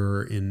 Now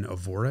you're in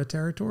Evora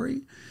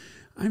territory?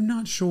 I'm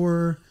not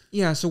sure.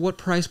 Yeah, so what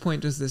price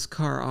point does this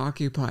car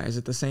occupy? Is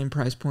it the same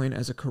price point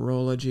as a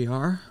Corolla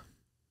GR?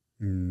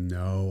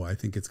 No, I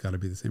think it's got to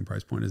be the same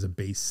price point as a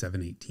base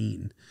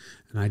 718.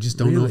 And I just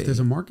don't know if there's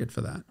a market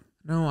for that.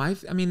 No, I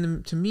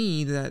mean, to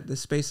me, that the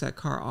space that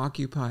car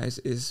occupies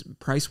is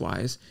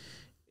price-wise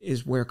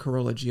is where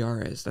Corolla GR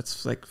is.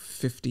 That's like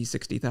 $50,000,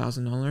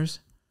 $60,000.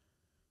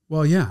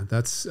 Well, yeah,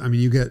 that's, I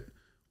mean, you get,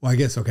 well, I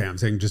guess, okay, I'm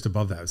saying just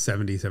above that,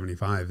 70,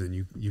 75,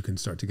 then you can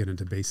start to get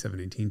into base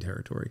 718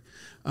 territory.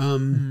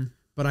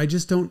 But I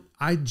just don't,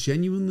 I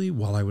genuinely,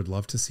 while I would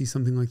love to see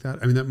something like that,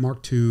 I mean, that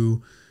Mark II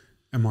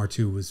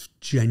MR2 was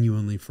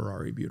genuinely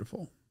Ferrari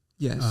beautiful.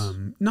 Yes.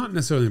 Not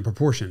necessarily in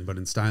proportion, but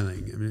in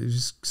styling. I mean, it was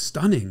just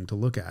stunning to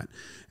look at.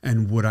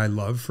 And would I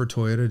love for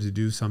Toyota to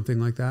do something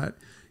like that?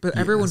 But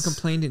everyone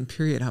complained in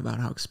period about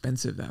how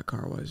expensive that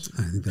car was.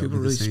 I think people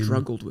really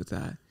struggled with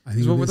that. I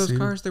think what were those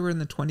cars? They were in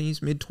the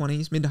 20s, mid to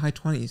high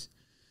 20s.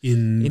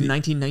 In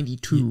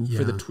 1992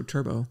 for the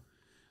turbo.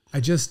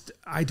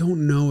 I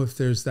don't know if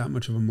there's that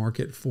much of a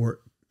market for.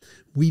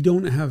 We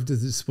don't have the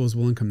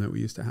disposable income that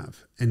we used to have,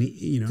 and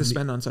to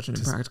spend on such an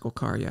impractical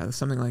car. Yeah,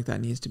 something like that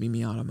needs to be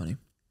Miata money.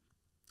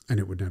 And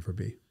it would never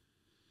be.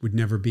 Would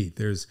never be.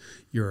 There's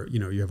you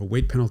have a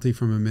weight penalty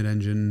from a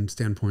mid-engine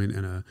standpoint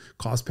and a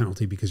cost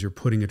penalty because you're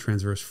putting a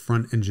transverse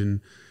front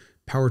engine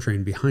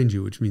powertrain behind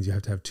you, which means you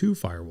have to have two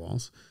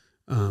firewalls.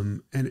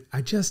 And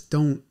I just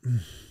don't.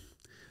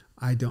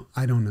 I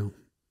don't know.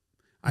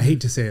 I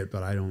hate to say it,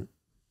 but I don't.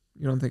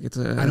 You don't think it's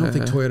a? I don't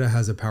think Toyota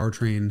has a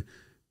powertrain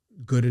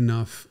good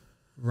enough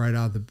right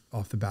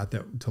off the bat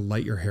to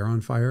light your hair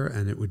on fire,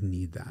 and it would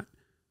need that.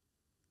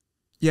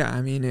 Yeah,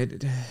 I mean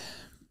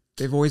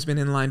they've always been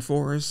inline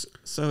fours,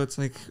 so it's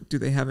like, do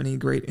they have any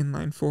great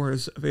inline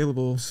fours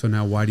available? So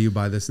now, why do you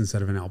buy this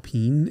instead of an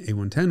Alpine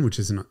A110, which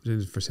is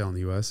for sale in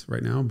the U.S.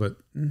 right now? But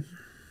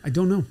I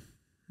don't know.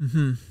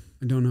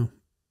 I don't know.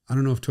 I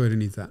don't know if Toyota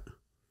needs that.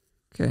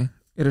 Okay,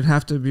 it'd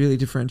have to really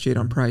differentiate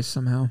on price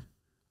somehow.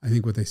 I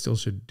think what they still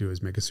should do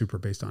is make a Supra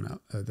based on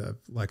the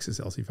Lexus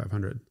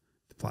LC500,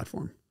 the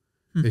platform.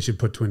 They should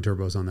put twin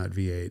turbos on that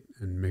V8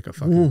 and make a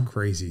fucking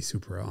crazy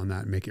Supra on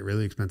that. Make it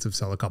really expensive,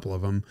 sell a couple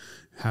of them,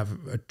 have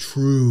a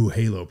true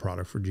Halo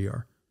product for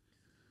GR.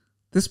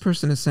 This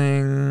person is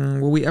saying,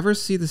 will we ever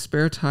see the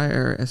spare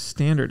tire as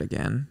standard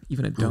again,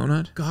 even a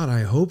donut? Oh, God,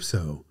 I hope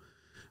so.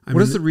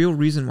 What is the real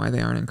reason why they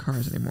aren't in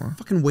cars anymore?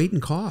 Fucking weight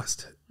and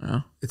cost.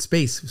 Oh. It's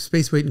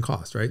space, weight, and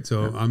cost, right?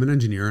 So I'm an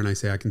engineer, and I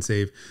say I can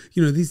save.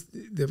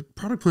 The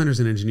product planners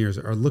and engineers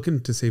are looking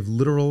to save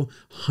literal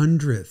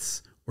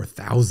hundredths or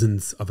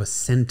thousands of a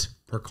cent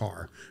per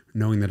car,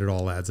 knowing that it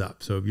all adds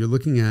up. So if you're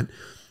looking at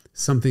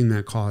something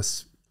that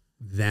costs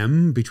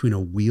them between a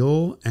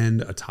wheel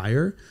and a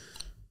tire,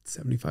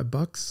 $75,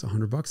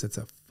 $100, that's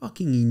a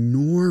fucking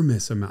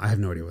enormous amount. I have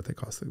no idea what they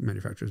cost the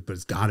manufacturers, but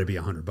it's got to be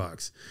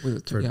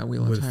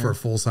 $100 for a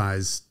full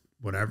size,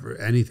 whatever,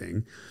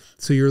 anything.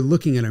 So you're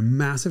looking at a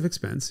massive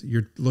expense.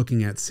 You're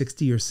looking at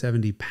 60 or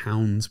 70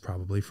 pounds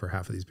probably for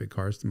half of these big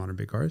cars, the modern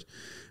big cars.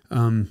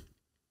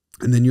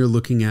 And then you're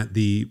looking at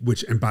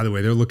and by the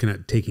way, they're looking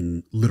at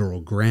taking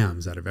literal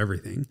grams out of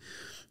everything.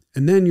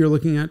 And then you're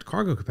looking at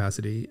cargo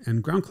capacity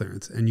and ground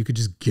clearance, and you could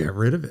just get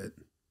rid of it.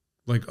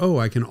 Like,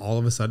 I can all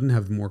of a sudden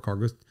have more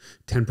cargo,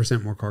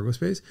 10% more cargo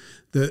space.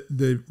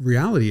 The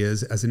reality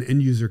is, as an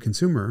end user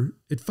consumer,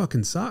 it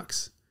fucking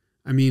sucks.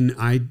 I mean,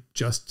 I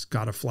just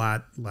got a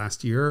flat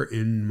last year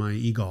in my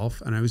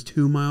e-Golf, and I was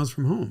 2 miles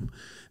from home.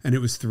 And it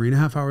was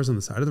 3.5 hours on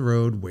the side of the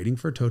road waiting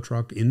for a tow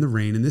truck in the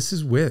rain. And this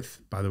is with,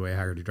 by the way,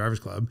 Hagerty Drivers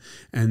Club.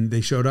 And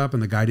they showed up,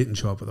 and the guy didn't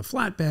show up with a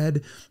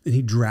flatbed, and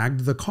he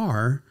dragged the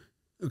car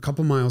a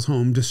couple miles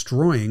home,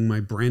 destroying my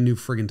brand new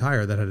friggin'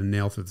 tire that had a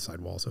nail through the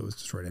sidewall, so it was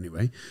destroyed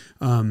anyway.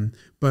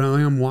 But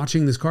I'm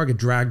watching this car get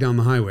dragged down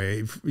the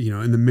highway,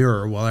 in the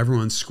mirror while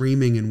everyone's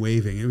screaming and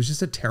waving. It was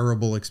just a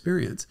terrible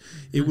experience.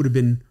 It would have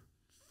been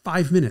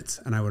 5 minutes,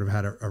 and I would have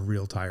had a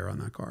real tire on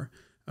that car.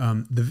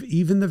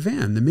 Even the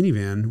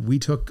minivan, we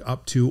took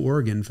up to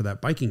Oregon for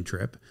that biking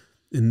trip.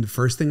 And the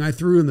first thing I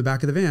threw in the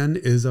back of the van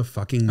is a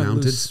fucking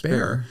mounted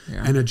spare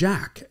and a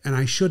jack. And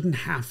I shouldn't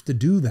have to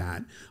do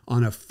that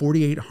on a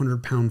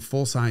 4,800 pound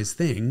full size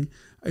thing.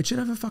 It should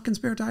have a fucking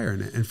spare tire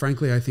in it. And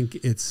frankly, I think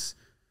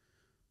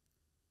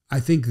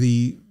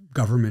the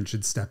government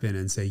should step in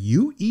and say,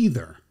 you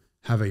either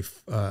have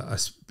a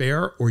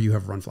spare or you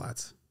have run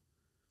flats.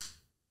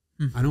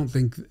 I don't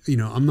think,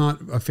 I'm not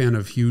a fan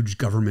of huge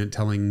government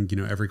telling,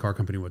 every car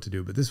company what to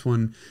do, but this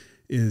one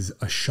is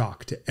a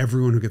shock to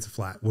everyone who gets a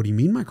flat. What do you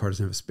mean my car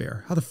doesn't have a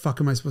spare? How the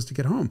fuck am I supposed to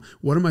get home?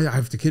 I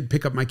have to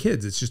pick up my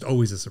kids. It's just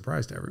always a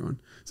surprise to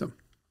everyone. So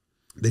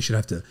they should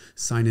have to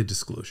sign a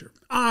disclosure.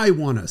 I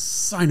want to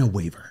sign a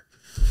waiver.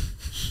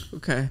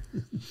 Okay.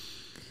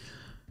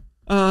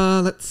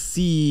 Let's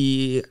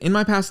see. In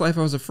my past life,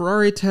 I was a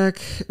Ferrari tech.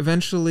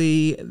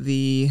 Eventually,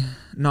 the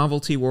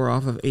novelty wore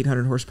off of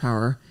 800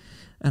 horsepower,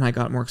 and I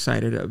got more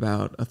excited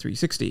about a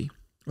 360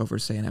 over,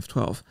 say, an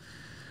F12.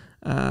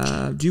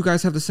 Do you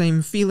guys have the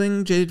same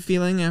feeling, jaded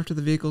feeling after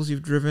the vehicles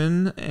you've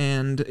driven?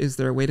 And is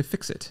there a way to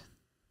fix it?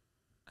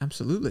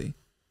 Absolutely.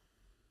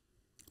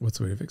 What's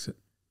the way to fix it?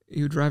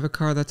 You drive a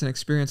car that's an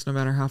experience no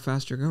matter how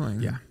fast you're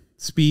going. Yeah.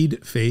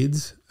 Speed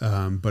fades,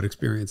 but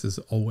experience is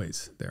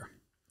always there.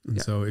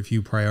 And so if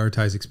you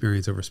prioritize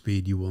experience over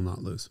speed, you will not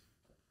lose.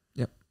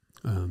 Yep.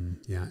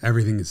 Yeah,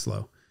 everything is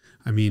slow.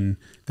 I mean,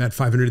 that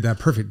 500, that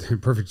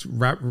perfect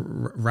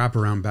wrap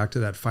around back to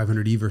that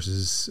 500e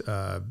versus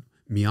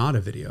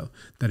Miata video,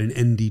 that an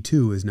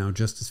ND2 is now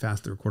just as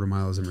fast at a quarter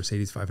mile as a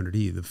Mercedes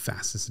 500e, the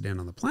fastest sedan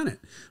on the planet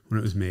when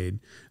it was made.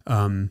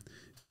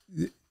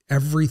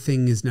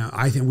 Everything is now,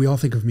 I think we all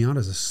think of Miata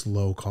as a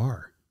slow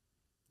car.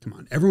 Come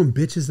on. Everyone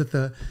bitches that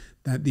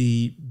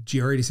the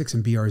GR86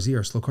 and BRZ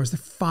are slow cars. They're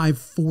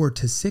 5.4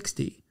 to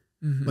 60.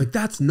 Mm-hmm. Like,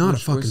 that's not a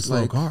fucking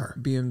slow car.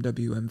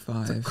 BMW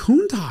M5. It's a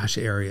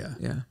Countach area.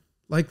 Yeah.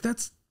 Like,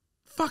 that's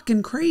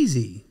fucking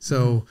crazy.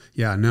 So,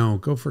 yeah, no,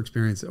 go for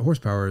experience.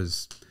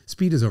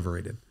 Speed is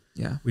overrated.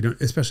 Yeah. We don't,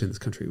 especially in this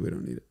country, we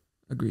don't need it.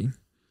 Agree.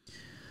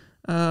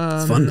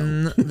 It's fun,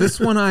 though. This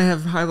one I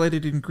have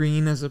highlighted in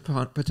green as a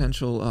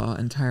potential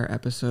entire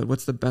episode.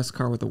 What's the best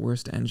car with the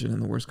worst engine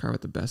and the worst car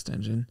with the best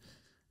engine?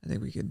 I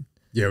think we could...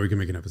 Yeah, we can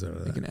make an episode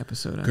of that. Make an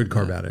episode out Good of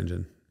car, that. bad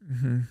engine.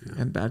 Mm-hmm. Yeah.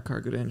 And bad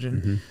car, good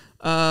engine.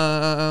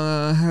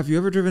 Mm-hmm. Have you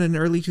ever driven an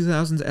early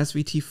 2000s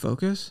SVT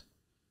Focus?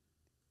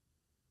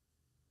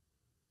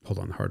 Hold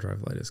on, the hard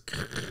drive light is...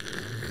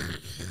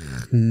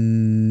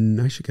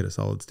 I should get a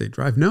solid state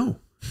drive. No.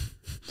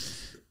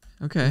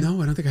 Okay.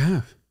 No, I don't think I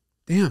have.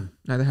 Damn.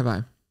 Neither have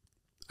I.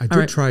 I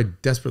did try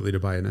desperately to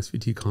buy an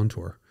SVT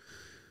Contour.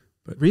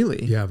 But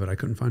really? Yeah, but I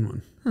couldn't find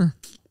one. Huh.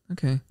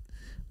 Okay.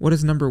 What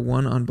is number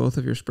one on both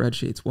of your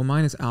spreadsheets? Well,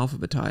 mine is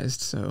alphabetized,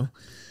 so...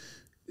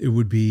 It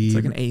would be... It's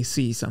like an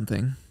AC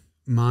something.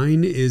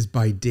 Mine is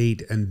by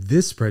date, and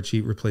this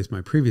spreadsheet replaced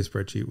my previous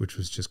spreadsheet, which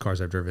was just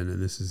cars I've driven,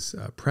 and this is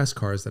press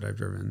cars that I've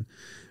driven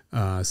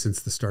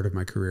since the start of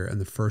my career. And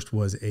the first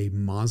was a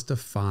Mazda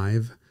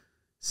 5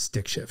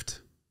 stick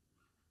shift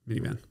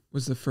minivan.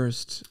 Was the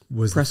first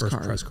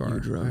press car you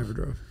drove? I ever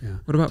drove. Yeah.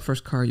 What about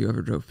first car you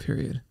ever drove,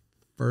 period?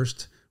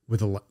 First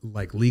with a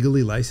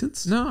legally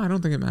licensed? No, I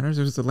don't think it matters.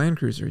 It was the Land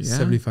Cruiser, yeah?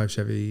 75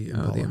 Chevy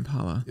Impala. Oh, the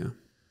Impala. Yeah.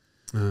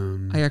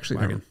 I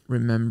actually don't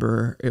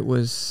remember. It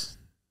was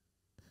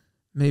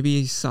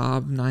maybe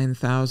Saab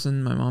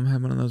 9000. My mom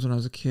had one of those when I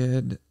was a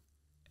kid.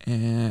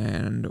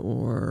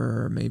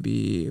 Or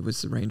maybe it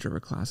was the Range Rover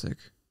Classic,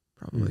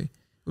 probably. It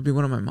would be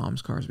one of my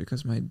mom's cars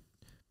because my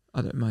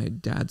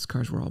dad's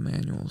cars were all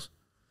manuals.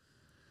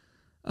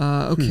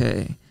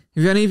 Okay.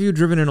 Have any of you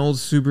driven an old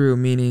Subaru,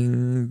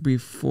 meaning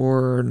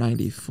before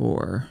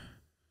 94?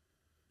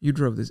 You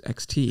drove this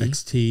XT.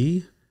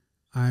 XT.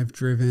 I've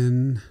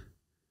driven...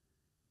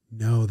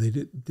 No, they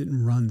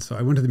didn't run. So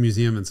I went to the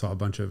museum and saw a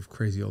bunch of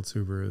crazy old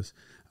Subarus.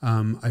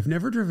 I've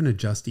never driven a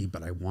Justy,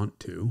 but I want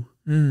to.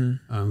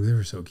 They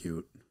were so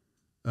cute.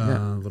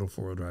 Little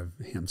four-wheel drive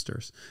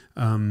hamsters.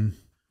 The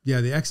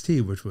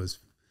XT, which was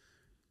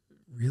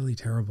really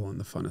terrible in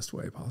the funnest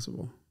way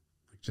possible.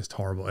 Just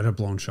horrible. It had a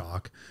blown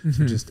shock.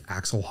 Mm-hmm. Just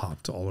axle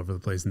hopped all over the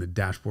place, and the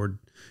dashboard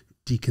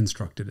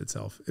deconstructed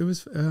itself. It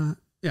was,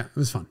 it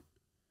was fun.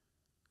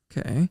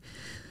 Okay.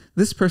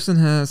 This person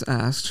has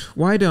asked,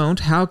 why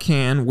don't, how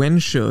can, when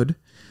should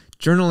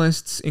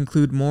journalists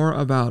include more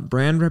about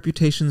brand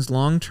reputation's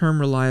long-term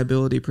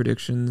reliability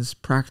predictions,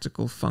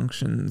 practical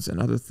functions, and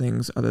other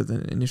things other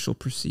than initial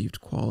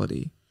perceived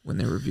quality when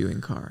they're reviewing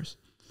cars?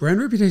 Brand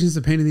reputation is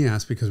a pain in the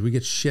ass because we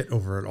get shit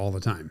over it all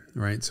the time,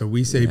 right? So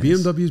we say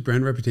BMW's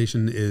brand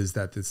reputation is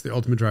that it's the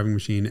ultimate driving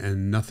machine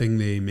and nothing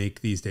they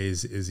make these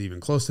days is even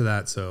close to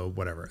that, so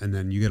whatever. And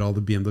then you get all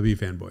the BMW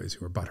fanboys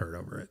who are butthurt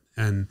over it.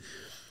 And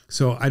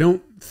so I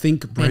don't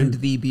think and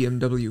the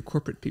BMW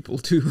corporate people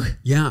too.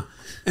 Yeah.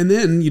 And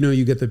then,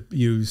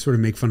 you sort of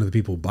make fun of the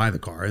people who buy the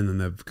car, and then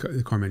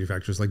the car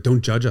manufacturer's like,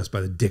 don't judge us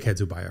by the dickheads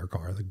who buy our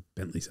car. Like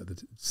Bentley said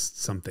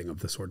something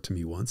of the sort to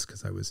me once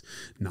because I was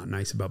not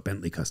nice about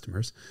Bentley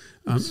customers.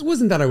 It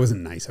wasn't that I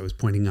wasn't nice. I was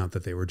pointing out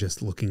that they were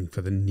just looking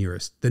for the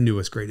newest,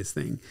 greatest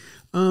thing.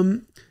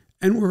 And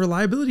where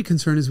reliability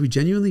concern is we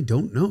genuinely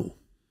don't know.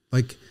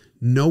 Like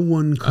no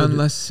one could.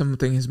 Unless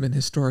something has been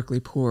historically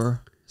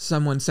poor.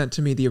 Someone sent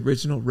to me the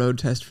original road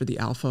test for the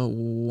Alpha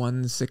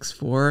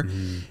 164,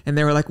 and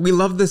they were like, we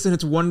love this and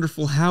it's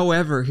wonderful.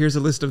 However, here's a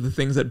list of the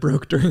things that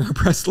broke during our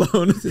press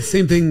loan.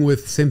 Same thing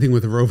with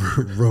the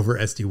Rover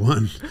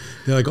SD1.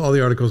 They're like, all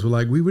the articles were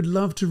like, we would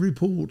love to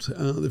report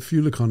the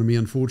fuel economy.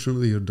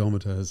 Unfortunately, the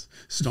odometer has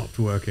stopped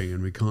working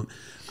and we can't.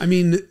 I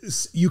mean,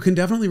 you can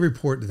definitely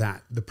report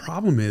that. The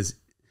problem is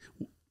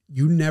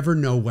you never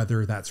know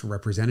whether that's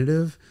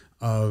representative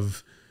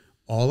of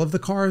all of the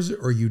cars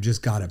or you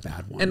just got a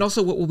bad one. And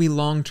also what will be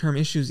long-term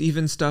issues,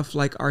 even stuff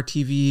like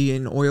RTV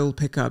and oil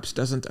pickups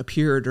doesn't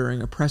appear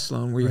during a press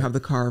loan where you have the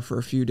car for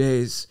a few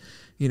days,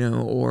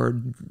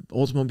 or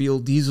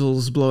Oldsmobile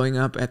diesels blowing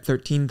up at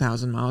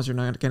 13,000 miles. You're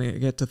not going to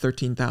get to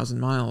 13,000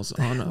 miles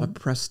on a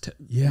press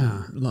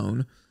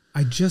loan.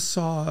 I just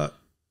saw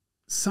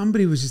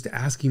somebody was just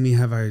asking me,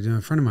 a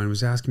friend of mine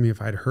was asking me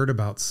if I'd heard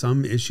about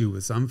some issue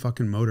with some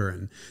fucking motor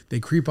and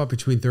they creep up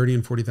between 30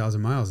 and 40,000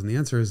 miles. And the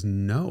answer is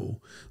no.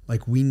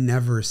 Like, we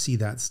never see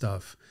that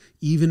stuff,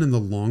 even in the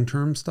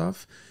long-term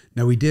stuff.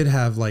 Now, we did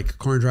have, like,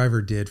 Car and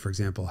Driver did, for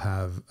example,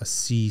 have a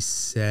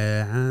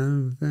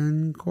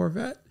C7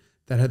 Corvette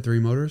that had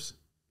 3 motors.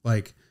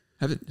 Like,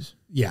 heavens.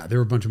 Yeah, there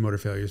were a bunch of motor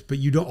failures, but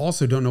you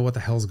also don't know what the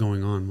hell's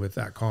going on with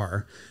that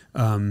car.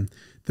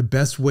 The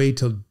best way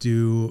to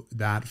do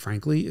that,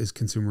 frankly, is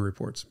Consumer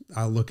Reports.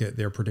 I'll look at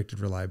their predicted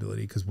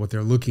reliability because what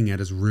they're looking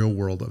at is real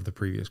world of the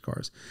previous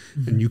cars.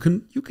 Mm-hmm. And you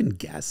can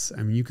guess.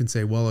 I mean, you can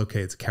say, well,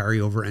 okay, it's a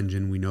carryover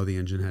engine. We know the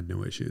engine had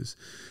no issues.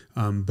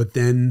 But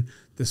then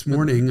this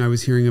morning I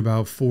was hearing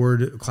about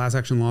Ford class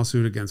action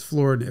lawsuit against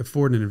Ford,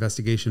 an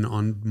investigation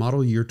on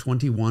model year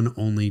 21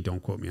 only.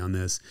 Don't quote me on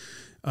this.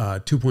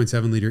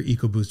 2.7 liter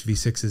EcoBoost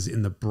V6s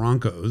in the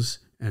Broncos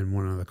and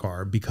one other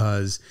car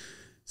because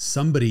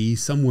somebody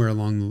somewhere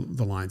along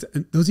the lines,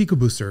 and those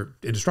EcoBoosts are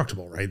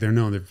indestructible, right? They're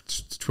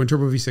twin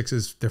turbo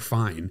V6s. They're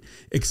fine,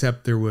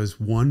 except there was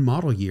one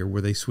model year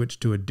where they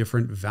switched to a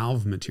different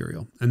valve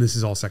material. And this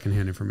is all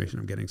secondhand information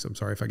I'm getting, so I'm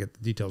sorry if I get the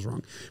details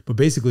wrong. But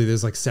basically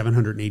there's like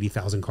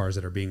 780,000 cars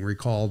that are being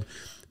recalled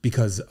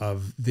because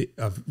of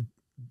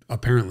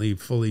apparently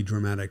fully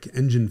dramatic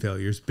engine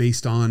failures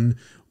based on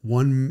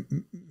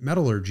one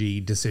metallurgy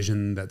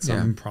decision that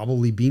some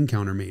probably bean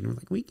counter made. And we're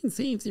like, we can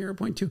save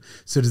 0.2.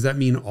 So does that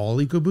mean all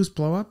EcoBoosts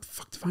blow up?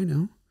 Fuck if I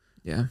know.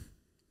 Yeah.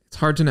 It's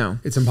hard to know.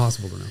 It's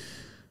impossible to know.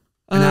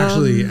 And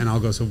actually, and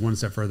I'll go one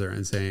step further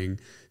and saying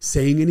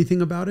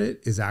anything about it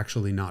is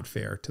actually not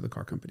fair to the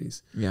car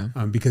companies. Yeah.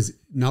 Because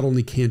not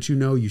only can't you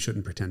know, you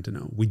shouldn't pretend to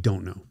know. We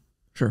don't know.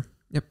 Sure.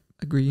 Yep.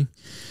 Agree.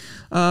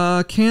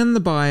 Can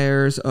the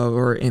buyers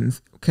or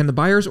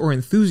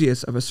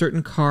enthusiasts of a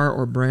certain car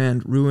or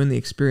brand ruin the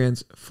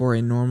experience for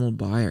a normal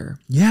buyer?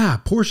 Yeah,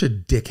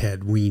 Porsche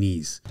dickhead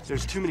weenies.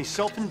 There's too many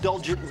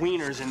self-indulgent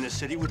wieners in this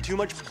city with too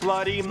much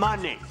bloody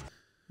money.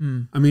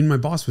 I mean, my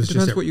boss was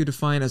depends what you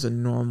define as a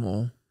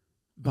normal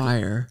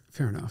buyer.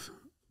 Fair enough.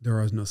 There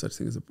is no such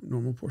thing as a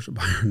normal Porsche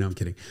buyer. No, I'm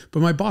kidding.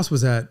 But my boss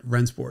was at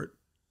Rennsport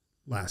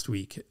last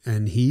week,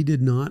 and he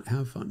did not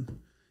have fun.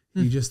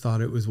 He just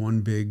thought it was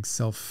one big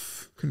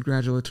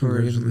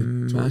congratulatory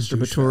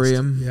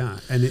masturbatorium. Yeah.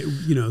 And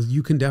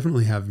you can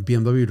definitely have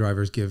BMW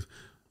drivers give,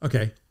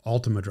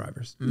 Altima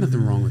drivers.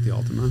 Nothing wrong with the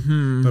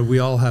Altima, but we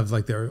all have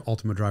like their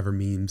Altima driver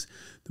memes.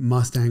 The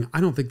Mustang, I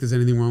don't think there's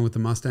anything wrong with the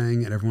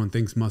Mustang, and everyone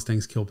thinks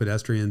Mustangs kill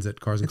pedestrians at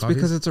Cars and Coffees. It's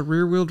because it's a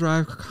rear wheel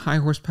drive, high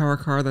horsepower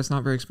car that's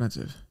not very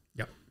expensive.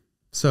 Yep.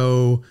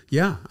 So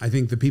yeah, I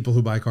think the people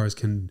who buy cars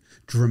can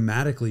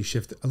dramatically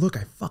shift. Look,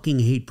 I fucking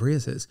hate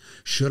Priuses.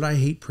 Should I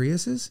hate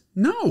Priuses?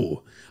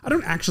 No, I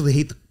don't actually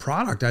hate the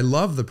product. I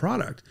love the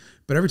product,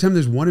 but every time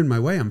there's one in my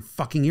way, I'm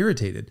fucking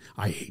irritated.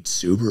 I hate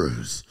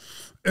Subarus.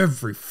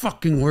 Every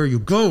fucking where you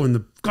go in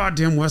the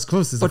goddamn West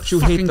Coast is a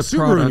fucking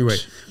Subaru in your way.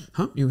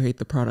 Huh? You hate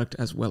the product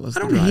as well as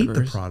the drivers. I don't hate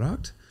the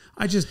product.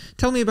 I just...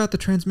 Tell me about the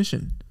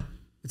transmission.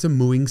 It's a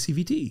mooing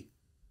CVT.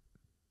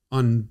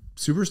 On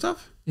Subaru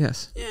stuff?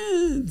 Yes. Yeah,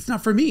 it's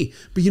not for me.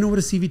 But you know what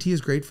a CVT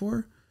is great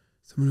for?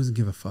 Someone who doesn't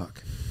give a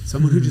fuck.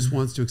 Someone who just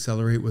wants to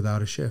accelerate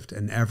without a shift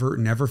and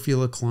never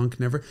feel a clunk,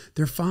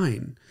 they're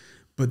fine.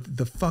 But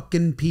the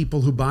fucking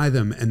people who buy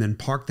them and then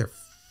park their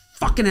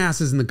fucking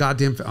asses in the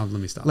goddamn... let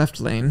me stop.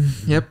 Left lane.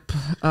 Yep.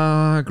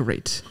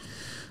 Great.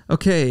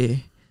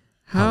 Okay.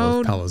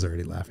 Paolo's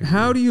already laughing.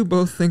 How do you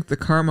both think the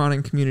car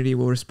modding community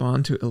will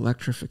respond to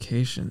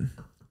electrification?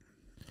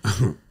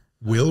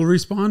 Will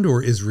respond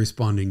or is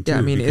responding to? Yeah,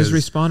 I mean, is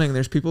responding.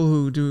 There's people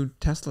who do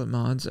Tesla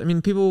mods. I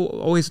mean, people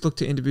always look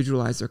to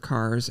individualize their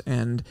cars,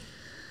 and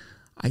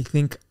I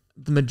think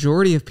the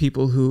majority of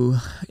people who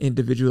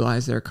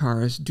individualize their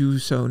cars do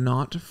so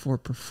not for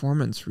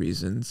performance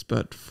reasons,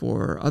 but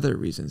for other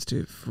reasons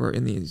too, for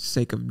the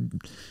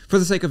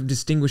sake of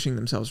distinguishing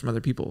themselves from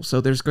other people. So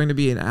there's going to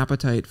be an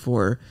appetite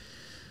for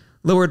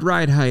lowered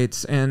ride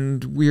heights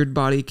and weird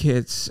body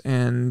kits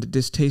and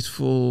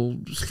distasteful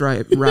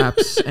stripe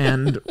wraps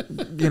and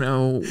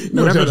no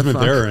whatever judgment the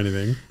fuck. There or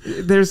anything.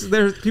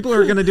 There's people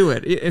are going to do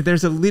it.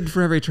 There's a lid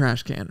for every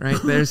trash can, right?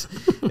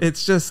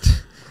 It's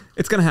going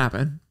to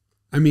happen.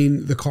 I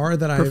mean, the car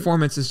that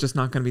performance is just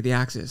not going to be the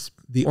axis.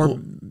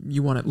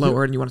 You want it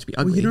lower and you want it to be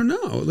ugly. Well, you don't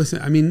know.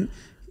 Listen, I mean,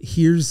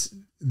 here's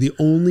the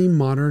only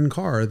modern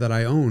car that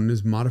I own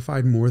is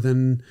modified more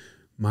than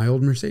my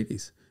old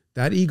Mercedes.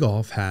 That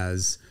e-Golf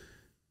has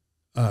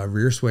a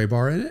rear sway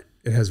bar in it.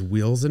 It has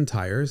wheels and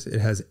tires. It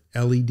has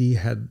LED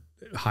head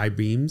high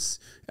beams,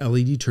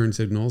 LED turn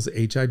signals,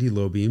 HID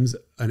low beams,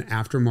 an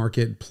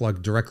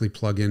aftermarket directly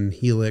plug-in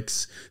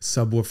Helix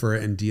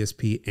subwoofer and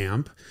DSP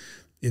amp.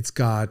 It's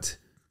got...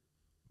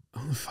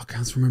 Oh, the fuck, I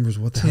don't remember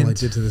what the hell I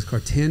did to this car.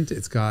 Tint.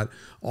 It's got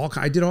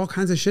I did all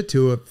kinds of shit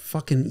to a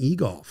fucking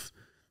e-Golf.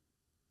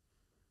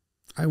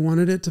 I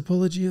wanted it to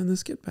pull a G on the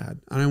skid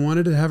pad. And I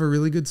wanted to have a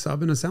really good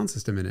sub and a sound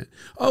system in it.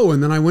 Oh,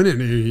 and then I went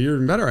in,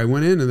 even better, I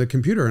went into the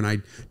computer and I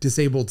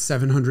disabled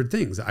 700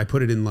 things. I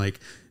put it in like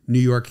New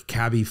York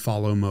cabbie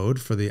follow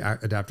mode for the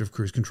adaptive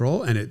cruise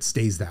control, and it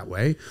stays that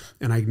way.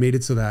 And I made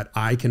it so that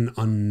I can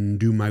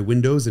undo my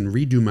windows and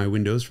redo my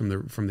windows from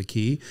the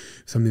key,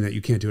 something that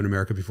you can't do in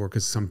America before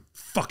because some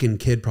fucking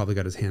kid probably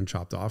got his hand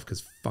chopped off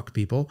because fuck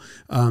people.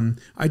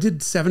 I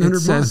did 700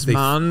 mods. It says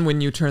MAN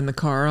when you turn the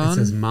car on. It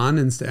says MAN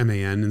instead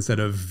MAN instead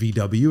of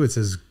VW. It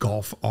says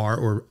Golf R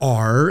or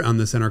R on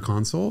the center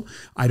console.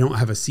 I don't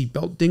have a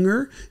seatbelt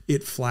dinger.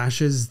 It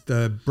flashes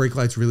the brake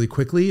lights really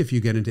quickly if you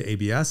get into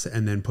ABS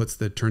and then puts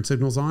the turn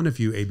signals on if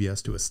you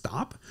ABS to a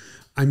stop.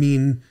 I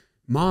mean,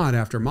 mod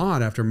after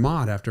mod after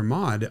mod after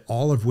mod,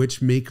 all of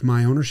which make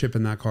my ownership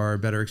in that car a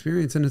better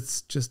experience. And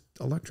it's just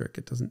electric.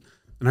 It doesn't.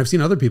 And I've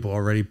seen other people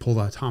already pull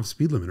the top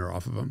speed limiter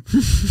off of them.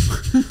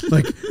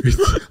 Like,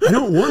 I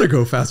don't want to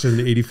go faster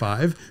than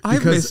 85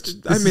 because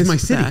this is my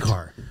city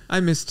car.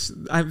 I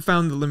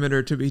found the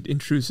limiter to be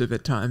intrusive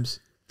at times.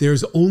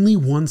 There's only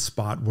one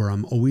spot where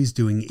I'm always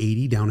doing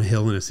 80 down a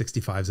hill in a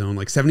 65 zone,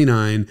 like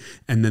 79.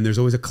 And then there's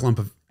always a clump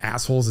of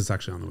assholes. It's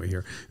actually on the way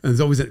here. And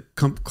there's always a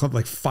clump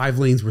like 5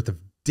 lanes worth of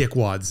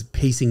dickwads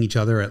pacing each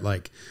other at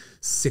like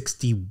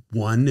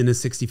 61 in a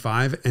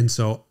 65. And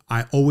so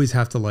I always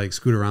have to like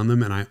scoot around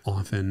them, and I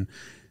often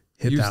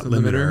hit that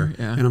limiter.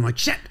 Yeah. And I'm like,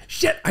 shit,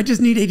 I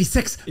just need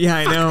 86. Yeah,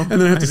 I know. And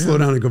then I have to slow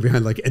down and go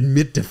behind, like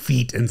admit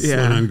defeat and slow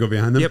down and go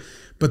behind them. Yep.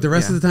 But the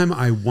rest of the time,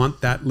 I want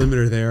that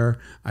limiter there.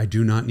 I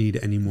do not need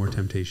any more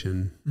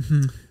temptation.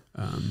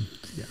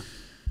 Yeah.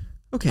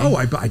 Okay. Oh,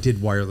 I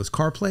did wireless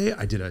CarPlay.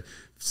 I did a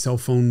cell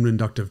phone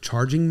inductive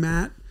charging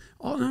mat.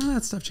 Oh, none of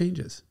that stuff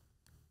changes.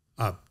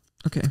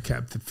 Okay.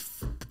 The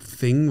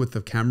thing with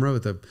the camera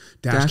with the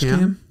dash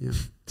cam. Yeah.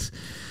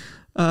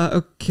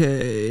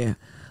 Okay.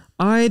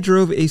 I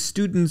drove a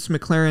student's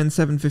McLaren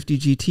 750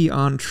 GT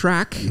on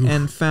track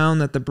and found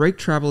that the brake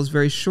travel is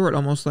very short,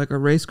 almost like a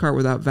race car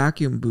without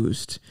vacuum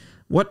boost.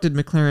 What did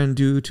McLaren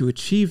do to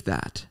achieve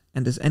that?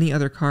 And does any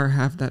other car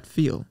have that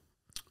feel?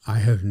 I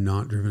have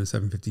not driven a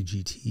 750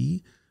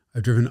 GT.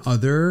 I've driven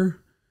other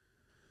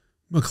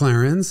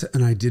McLarens,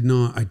 and I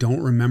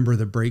don't remember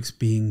the brakes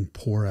being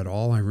poor at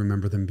all. I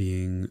remember them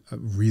being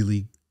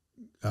really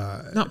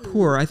not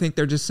poor. I think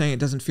they're just saying it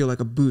doesn't feel like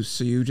a boost.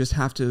 So you just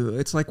have to,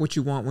 it's like what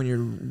you want when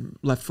you're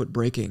left foot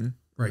braking.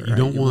 Right. You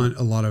don't want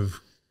a lot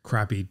of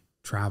crappy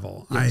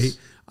travel. Yes.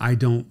 I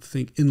don't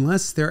think,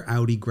 unless they're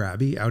Audi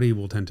grabby, Audi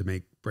will tend to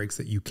make brakes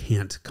that you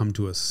can't come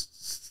to a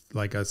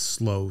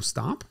slow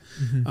stop.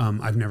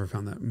 I've never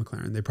found that in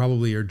McLaren. They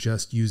probably are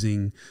just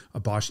using a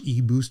Bosch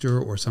e-booster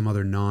or some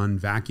other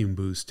non-vacuum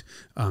boost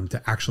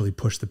to actually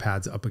push the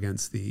pads up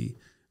against the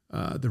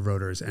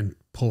rotors and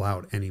pull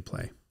out any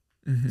play.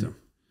 So.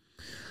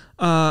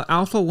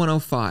 Alpha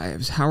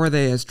 105s, how are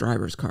they as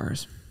driver's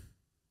cars?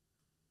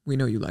 We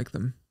know you like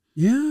them.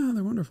 Yeah,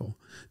 they're wonderful.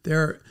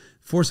 They're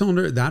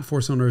four-cylinder. That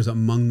four-cylinder is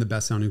among the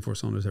best-sounding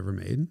four-cylinders ever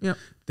made. Yep.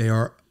 They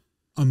are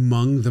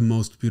among the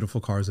most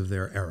beautiful cars of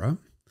their era.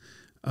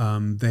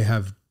 They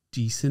have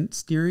decent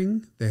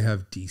steering. They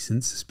have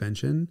decent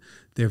suspension.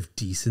 They have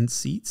decent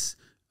seats.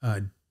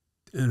 An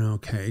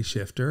okay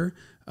shifter.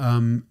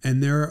 And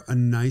they're a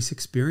nice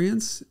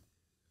experience.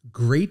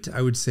 Great.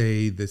 I would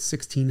say the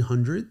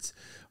 1600s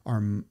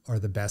are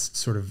the best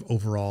sort of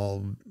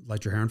overall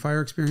light your hair on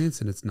fire experience.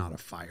 And it's not a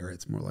fire.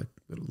 It's more like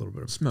a little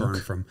bit of smoke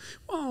burn from,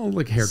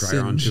 like hair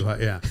dryer on too hot.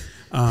 Yeah.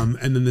 And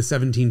then the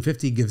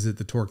 1750 gives it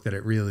the torque that the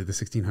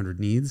 1600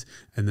 needs.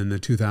 And then the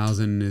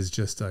 2000 is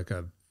just like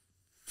a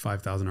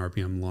 5,000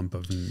 RPM lump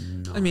of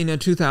I mean, a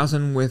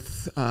 2000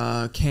 with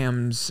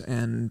cams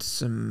and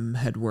some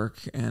headwork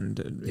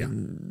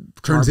and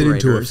turns it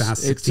into a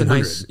fast 1600. It's a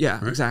nice,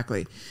 right?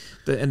 Exactly.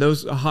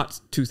 A hot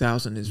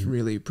 2000 is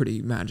really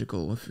pretty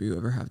magical if you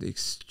ever have the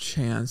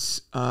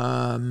chance.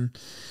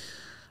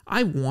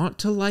 I want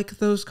to like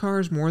those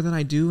cars more than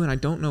I do, and I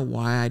don't know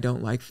why I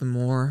don't like them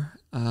more.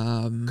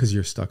 Because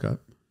you're stuck up?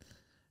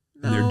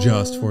 And they're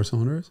just four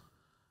cylinders?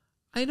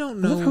 I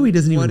don't know. I love how he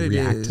doesn't even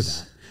react to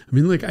that. I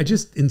mean, like, I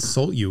just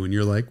insult you and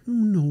you're like, oh,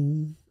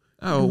 no.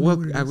 Oh,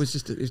 well,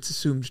 it's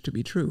assumed to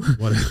be true.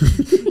 What?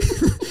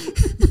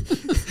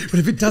 But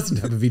if it doesn't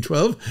have a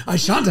V12, I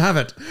shan't have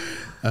it.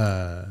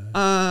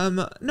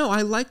 No,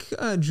 I like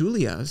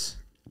Giulia's.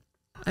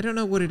 I don't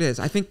know what it is.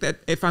 I think that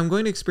if I'm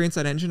going to experience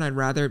that engine, I'd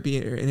rather it be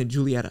in a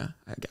Giulietta.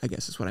 I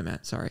guess is what I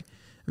meant. Sorry.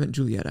 I meant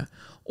Giulietta.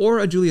 Or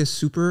a Giulia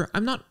Super.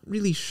 I'm not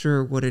really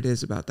sure what it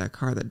is about that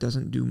car that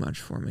doesn't do much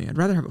for me. I'd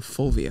rather have a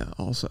Fulvia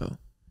also.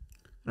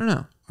 I don't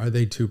know. Are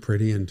they too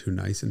pretty and too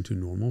nice and too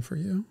normal for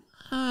you?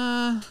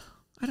 I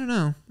don't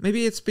know.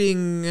 Maybe it's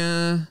being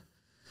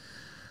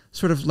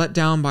sort of let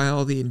down by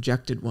all the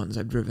injected ones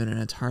I've driven, and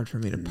it's hard for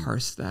me to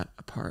parse that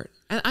apart.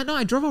 And I know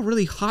I drove a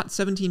really hot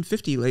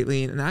 1750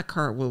 lately, and that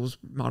car was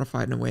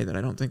modified in a way that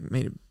I don't think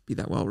made it be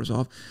that well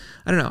resolved.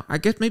 I don't know. I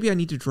guess maybe I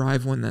need to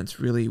drive one that's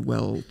really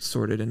well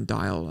sorted and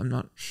dialed. I'm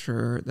not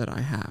sure that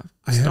I have.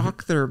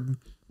 Stock, they're a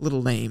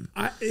little lame.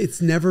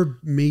 It's never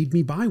made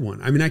me buy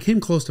one. I mean, I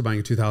came close to buying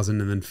a 2000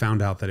 and then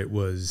found out that it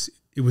was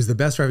the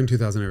best driving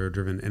 2000 I've ever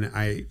driven. And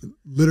I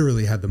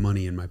literally had the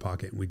money in my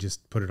pocket, and we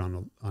just put it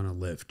on a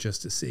lift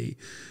just to see,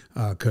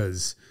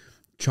 because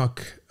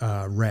Chuck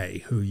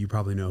Ray, who you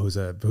probably know, who's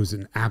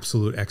an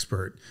absolute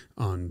expert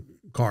on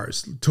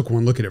cars, took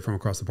one look at it from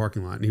across the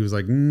parking lot, and he was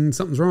like,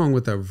 something's wrong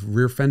with the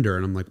rear fender.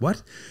 And I'm like,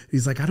 what?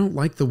 He's like, I don't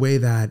like the way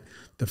that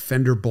the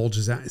fender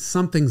bulges out.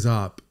 Something's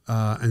up.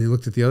 And he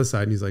looked at the other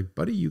side, and he's like,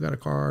 buddy, you got a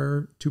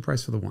car, two for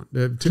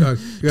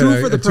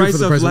the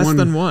price of less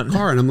than one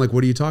car. And I'm like,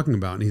 what are you talking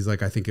about? And he's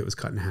like, I think it was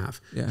cut in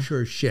half. Yeah.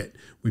 Sure as shit.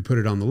 We put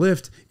it on the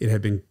lift. It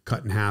had been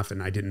cut in half,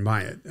 and I didn't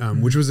buy it,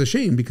 which was a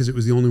shame because it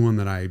was the only one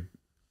that I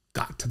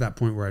got to that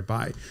point where I'd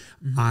buy.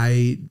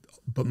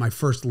 But my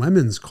first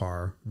Lemons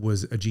car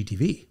was a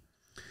GTV.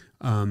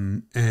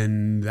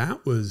 And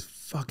that was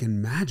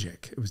fucking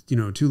magic. It was, 2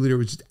 liter, it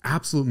was just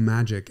absolute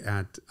magic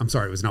it was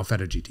an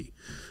Alfetta GT.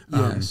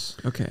 Yes.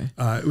 Okay.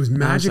 It was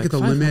magic at the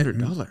limit.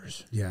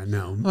 $500. Yeah,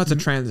 no. Well, it's a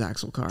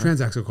transaxle car.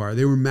 Transaxle car.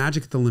 They were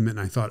magic at the limit. And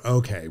I thought,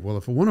 okay, well,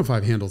 if a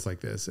 105 handles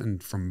like this,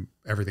 and from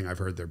everything I've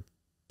heard, they're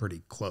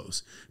pretty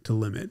close to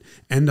limit,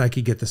 and I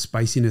could get the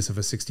spiciness of a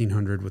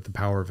 1600 with the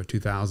power of a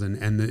 2000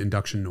 and the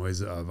induction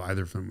noise of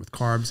either of them with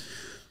carbs.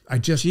 I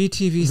just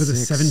GTV with a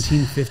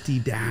 1750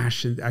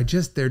 dash, and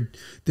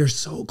they're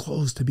so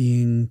close to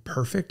being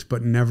perfect,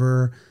 but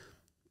never.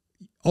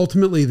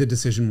 Ultimately, the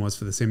decision was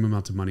for the same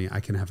amount of money,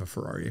 I can have a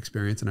Ferrari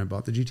experience, and I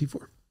bought the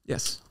GT4.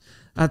 Yes,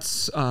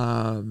 that's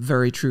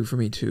very true for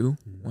me too.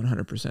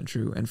 100%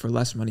 true. And for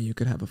less money, you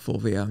could have a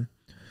Fulvia.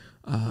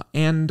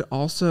 And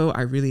also,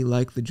 I really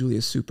like the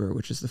Julius Super,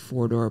 which is the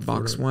four-door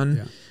box one.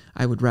 Yeah.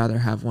 I would rather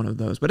have one of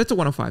those, but it's a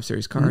 105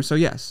 series car. So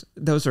yes,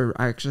 those are,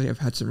 I actually have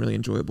had some really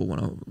enjoyable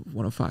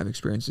 105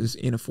 experiences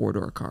in a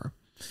four-door car.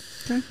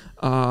 Okay.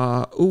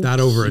 Not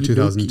over a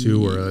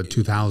 2002 or a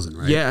 2000,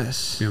 right?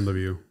 Yes.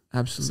 BMW.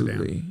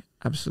 Absolutely. Sedan.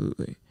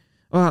 Absolutely.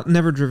 Well,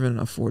 never driven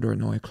a four-door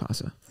Neue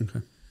Klasse.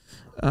 Okay.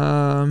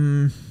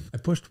 I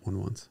pushed one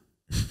once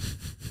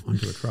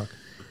onto a truck.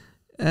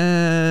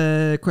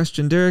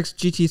 Question. Derek's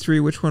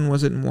GT3, which one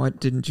was it and what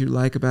didn't you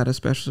like about it,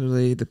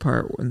 especially the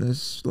part in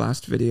this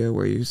last video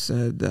where you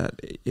said that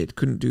it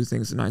couldn't do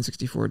things the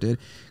 964 did?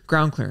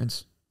 Ground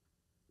clearance.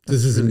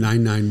 This is a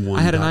 991.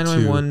 I had a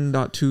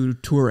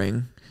 991.2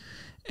 Touring,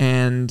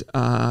 and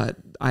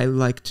I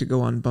like to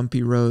go on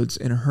bumpy roads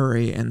in a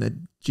hurry, and the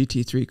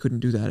GT3 couldn't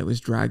do that. It was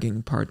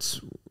dragging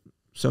parts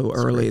so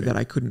early that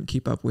I couldn't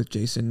keep up with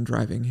Jason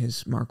driving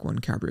his Mark I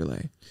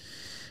Cabriolet.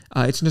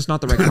 It's just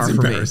not the right car for me.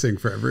 That's embarrassing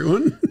for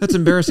everyone. That's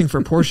embarrassing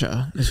for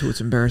Porsche, is who it's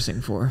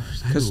embarrassing for.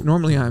 Because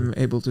normally I'm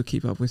able to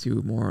keep up with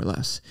you more or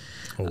less.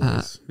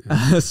 Always.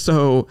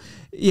 So,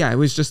 yeah, it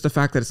was just the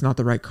fact that it's not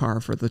the right car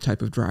for the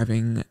type of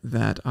driving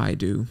that I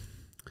do.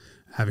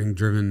 Having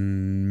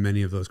driven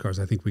many of those cars,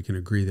 I think we can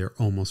agree they're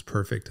almost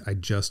perfect. I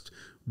just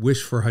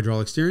wish for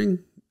hydraulic steering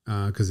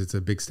because it's a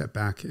big step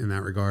back in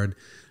that regard.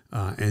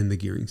 And the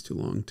gearing's too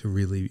long to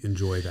really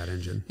enjoy that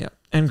engine. Yeah.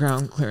 And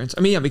ground clearance. I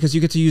mean, yeah, because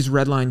you get to use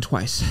red line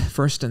twice.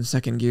 First and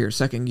second gear.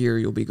 Second gear,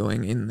 you'll be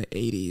going in the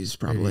 80s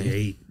probably.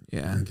 88.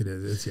 Yeah. I think it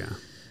is. Yeah.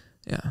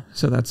 Yeah.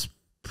 So that's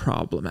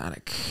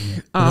problematic.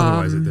 But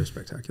otherwise, they're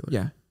spectacular.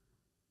 Yeah.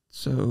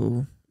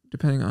 So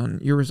depending on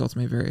your results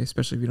may vary,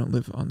 especially if you don't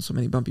live on so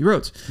many bumpy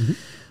roads.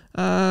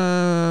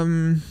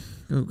 Oh,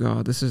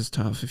 God, this is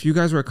tough. If you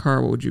guys were a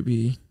car, what would you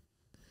be?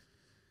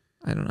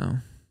 I don't know.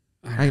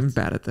 I'm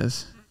bad at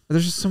this.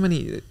 There's just so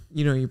many,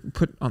 you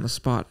put on the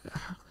spot.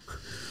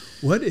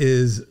 What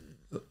is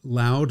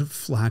loud,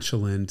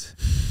 flatulent,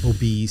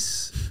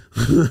 obese,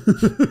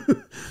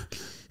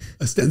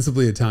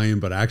 ostensibly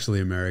Italian, but actually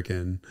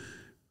American,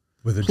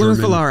 with a Plymouth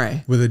German,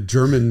 Volare. with a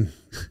German,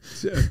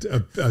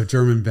 a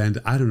German bend?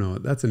 I don't know.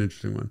 That's an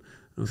interesting one.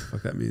 I don't know what the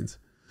fuck that means.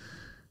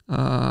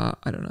 I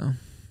don't know.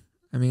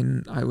 I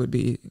mean, I would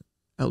be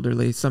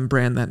elderly, some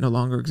brand that no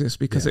longer exists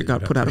because it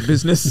got put out of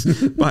business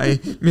by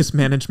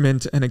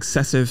mismanagement and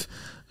excessive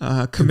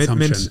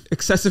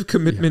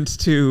commitment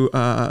to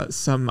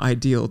some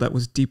ideal that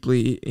was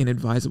deeply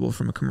inadvisable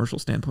from a commercial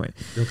standpoint.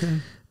 Okay.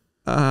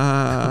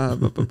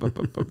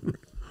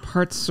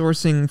 Parts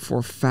sourcing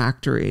for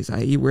factories,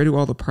 i.e. where do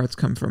all the parts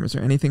come from? Is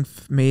there anything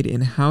made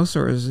in-house,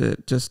 or is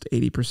it just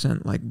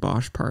 80% like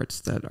Bosch parts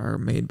that are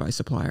made by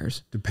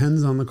suppliers?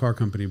 Depends on the car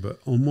company, but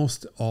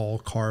almost all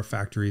car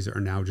factories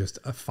are now just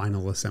a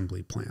final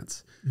assembly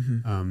plants.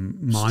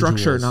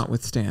 Structure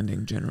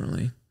notwithstanding,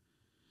 generally.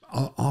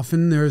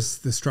 Often there's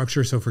the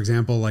structure. So, for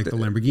example, like the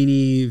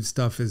Lamborghini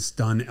stuff is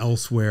done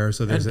elsewhere.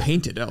 So there's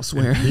painted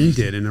elsewhere.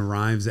 Painted and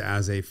arrives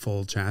as a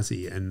full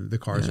chassis, and the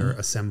cars are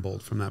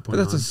assembled from that point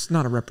on. But that's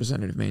not a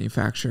representative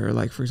manufacturer.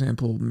 Like, for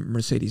example,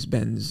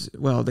 Mercedes-Benz.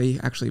 Well, they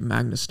actually,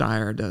 Magna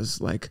Steyr does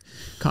like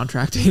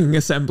contracting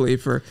assembly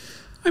for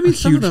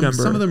some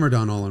of them are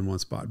done all in one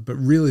spot, but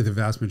really the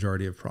vast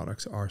majority of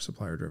products are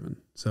supplier driven.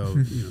 So,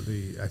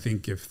 I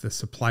think if the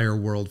supplier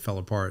world fell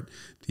apart,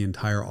 the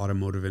entire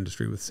automotive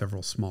industry, with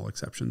several small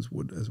exceptions,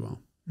 would as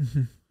well.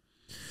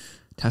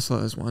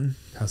 Tesla is one.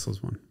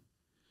 Tesla's one.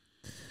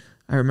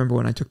 I remember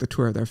when I took the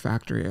tour of their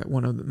factory,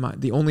 one of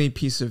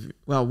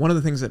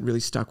the things that really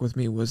stuck with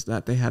me was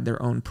that they had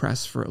their own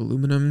press for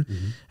aluminum,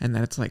 and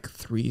that it's like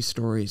 3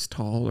 stories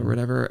tall or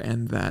whatever,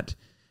 and that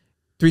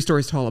 3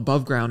 stories tall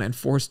above ground and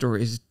 4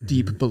 stories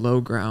deep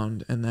below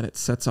ground, and that it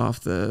sets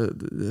off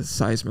the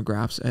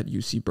seismographs at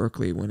UC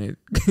Berkeley when it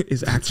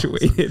is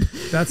actuated.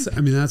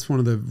 Awesome. That's one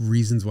of the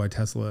reasons why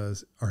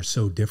Teslas are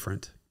so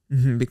different.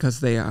 Because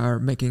they are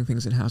making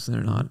things in-house and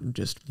they're not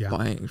just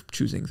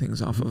choosing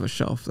things off of a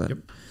shelf.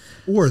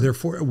 Or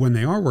when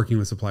they are working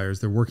with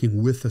suppliers, they're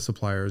working with the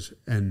suppliers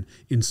and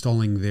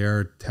installing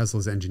their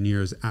Tesla's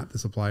engineers at the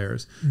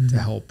suppliers to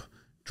help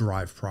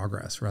drive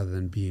progress rather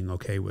than being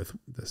okay with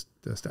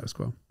the status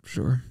quo.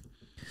 Sure.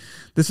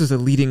 This is a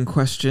leading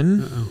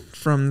question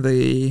from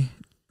the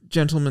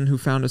gentleman who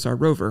found us our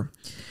Rover.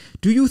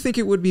 Do you think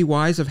it would be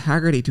wise of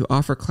Hagerty to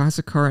offer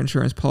classic car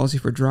insurance policy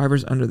for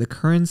drivers under the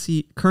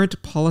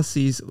current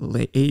policy's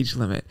age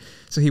limit?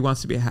 So he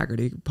wants to be a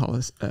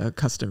Hagerty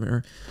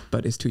customer,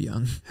 but is too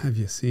young. Have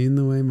you seen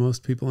the way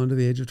most people under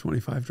the age of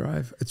 25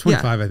 drive? It's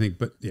 25, I think,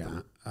 but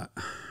yeah.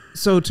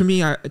 So to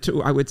me,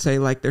 I would say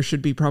like there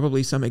should be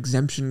probably some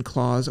exemption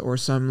clause or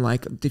some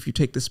like if you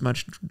take this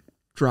much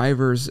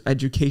driver's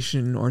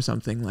education or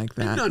something like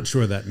that. I'm not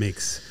sure that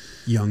makes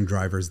young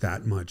drivers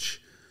that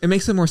much. It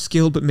makes them more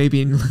skilled, but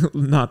maybe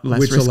not less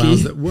Which risky.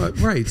 Allows that,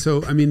 right. So,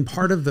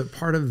 part of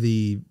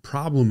the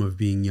problem of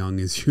being young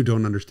is you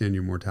don't understand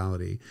your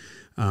mortality.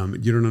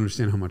 You don't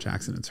understand how much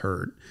accidents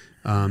hurt.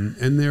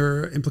 And there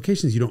are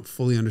implications you don't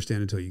fully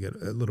understand until you get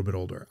a little bit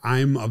older.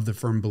 I'm of the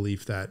firm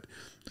belief that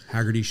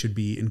Hagerty should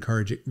be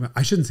encouraging.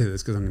 I shouldn't say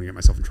this because I'm going to get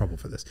myself in trouble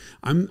for this.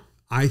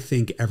 I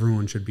think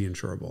everyone should be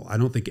insurable. I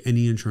don't think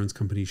any insurance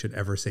company should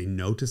ever say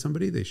no to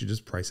somebody. They should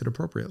just price it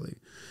appropriately.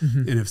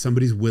 And if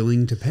somebody's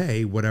willing to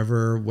pay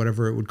whatever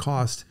it would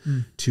cost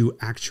to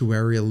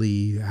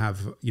actuarially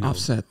have,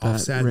 offset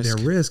their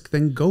risk,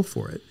 then go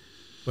for it.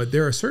 But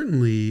there are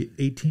certainly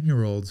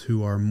 18-year-olds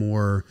who are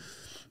more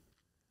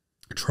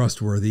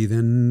trustworthy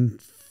than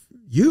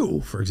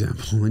you, for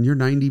example, and you're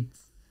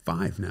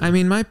 95 now. I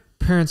mean, my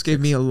parents gave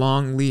me a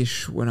long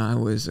leash when I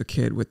was a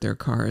kid with their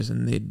cars,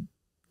 and they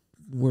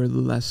were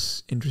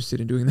less interested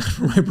in doing that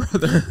for my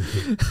brother.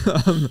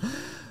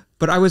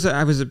 But I was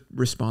a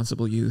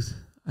responsible youth.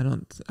 I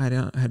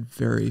had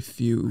very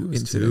few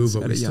incidents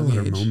at a young age.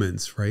 Had our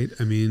moments, right?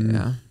 I mean,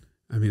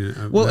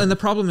 and the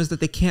problem is that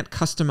they can't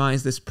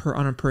customize this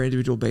on a per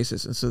individual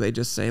basis, and so they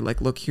just say like,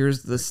 look,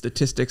 here's the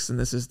statistics, and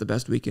this is the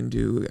best we can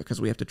do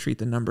because we have to treat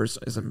the numbers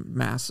as a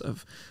mass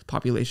of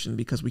population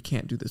because we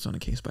can't do this on a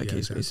case by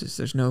case basis.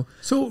 There's no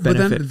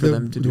benefit for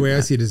them to do that. The way I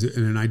see it is,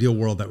 in an ideal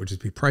world, that would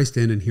just be priced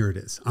in, and here it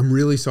is. I'm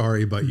really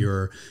sorry, but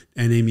your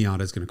NA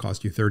Miata is going to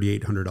cost you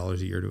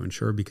 $3,800 a year to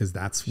insure because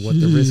that's what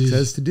the risk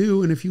says to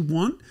do. And if you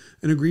want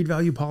an agreed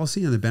value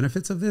policy and the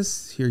benefits of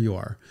this, here you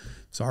are.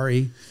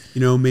 Sorry,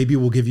 maybe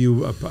we'll give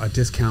you a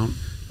discount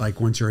like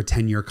once you're a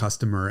 10-year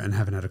customer and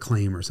haven't had a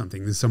claim or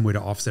something. There's some way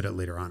to offset it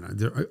later on.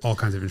 There are all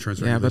kinds of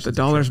insurance regulations. Yeah, but the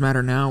dollars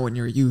matter now when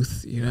you're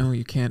youth. You know,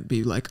 you can't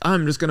be like,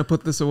 I'm just going to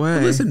put this away.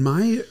 But listen,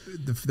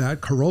 that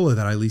Corolla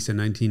that I leased in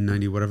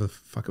 1990, whatever the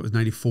fuck it was,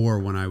 94,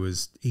 when I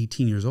was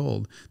 18 years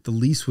old, the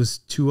lease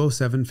was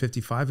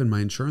 $207.55 and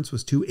my insurance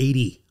was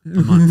 $280 a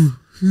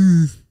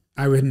month.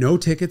 I had no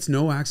tickets,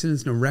 no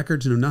accidents, no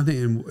records, no nothing.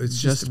 And it's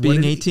just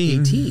being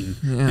 18.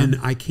 Yeah. And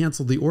I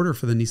canceled the order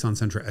for the Nissan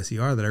Sentra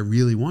SER that I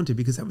really wanted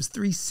because that was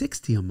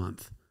 $360 a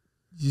month.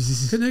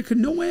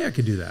 No way I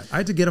could do that. I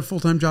had to get a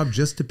full-time job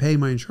just to pay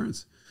my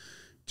insurance.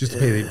 Just to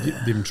pay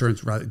the insurance,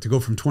 to go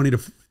from 20 to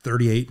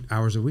 38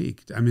 hours a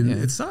week. I mean,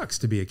 it sucks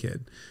to be a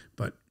kid,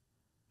 but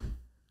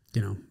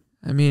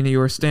I mean, you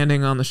are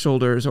standing on the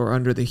shoulders or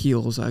under the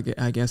heels,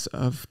 I guess,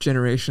 of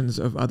generations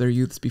of other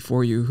youths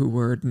before you who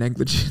were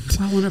negligent.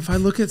 Well, and if I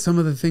look at some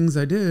of the things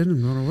I did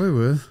and got away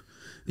with,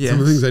 some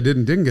of the things I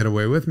didn't get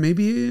away with,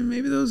 maybe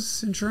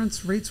those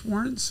insurance rates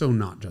weren't so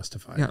not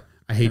justified. Yep.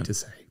 I hate to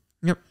say.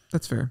 Yep,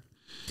 that's fair.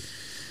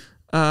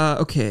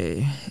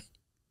 Okay.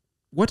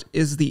 What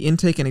is the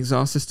intake and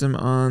exhaust system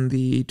on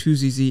the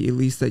 2ZZ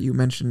Elise that you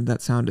mentioned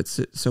that sounded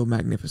so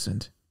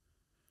magnificent?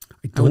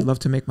 I would love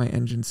to make my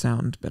engine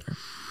sound better.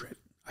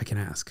 I can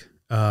ask.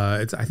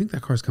 I think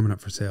that car's coming up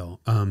for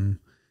sale.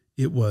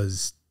 It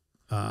was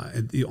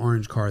the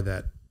orange car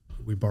that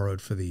we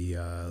borrowed for the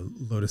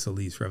Lotus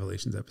Elise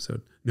Revelations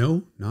episode.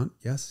 No, not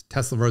yes.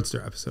 Tesla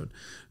Roadster episode.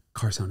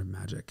 Car sounded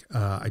magic.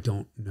 I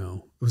don't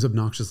know. It was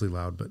obnoxiously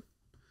loud, but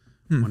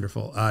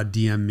wonderful.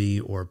 DM me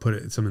or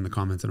put some in the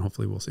comments, and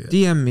hopefully we'll see it.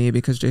 DM me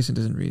because Jason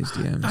doesn't read his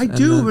DMs. I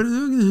do, but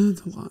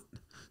it's a lot.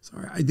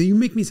 Sorry, you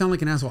make me sound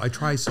like an asshole. I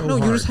try so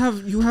hard. No,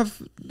 you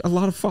have a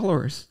lot of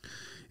followers.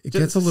 It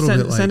gets a little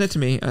bit like... Send it to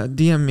me.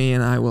 DM me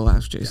and I will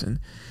ask Jason.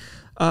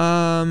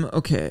 Yeah.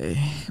 Okay.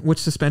 Which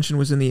suspension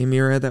was in the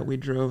Emira that we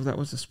drove? That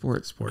was a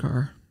sport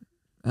car.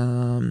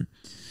 Do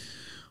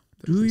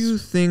you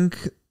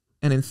think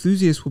an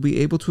enthusiast will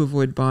be able to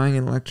avoid buying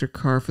an electric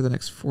car for the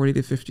next 40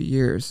 to 50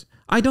 years?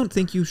 I don't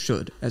think you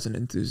should as an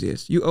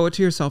enthusiast. You owe it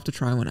to yourself to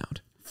try one out.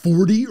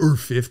 40 or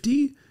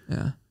 50?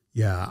 Yeah.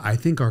 Yeah, I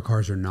think our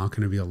cars are not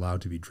going to be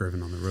allowed to be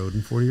driven on the road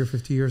in 40 or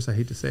 50 years. I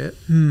hate to say it.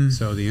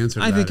 So the answer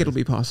to that think it'll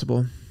be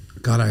possible.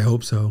 God, I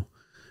hope so.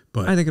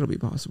 But I think it'll be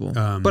possible.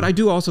 But I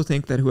do also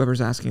think that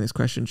whoever's asking this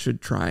question should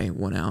try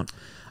one out.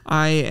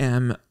 I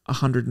am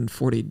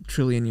 140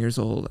 trillion years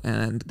old,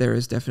 and there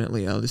is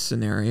definitely a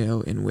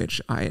scenario in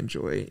which I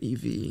enjoy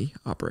EV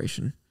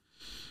operation.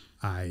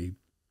 I'm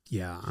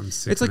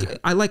sick. It's like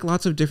I like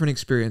lots of different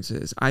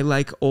experiences. I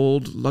like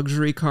old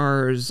luxury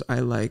cars. I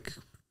like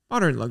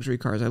modern luxury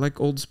cars. I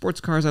like old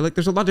sports cars.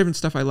 There's a lot of different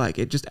stuff I like.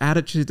 It just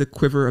added to the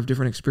quiver of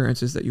different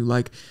experiences that you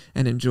like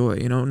and enjoy.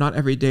 You know, not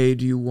every day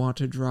do you want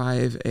to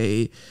drive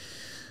a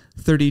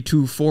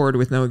 32 Ford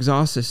with no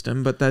exhaust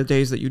system, but the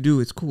days that you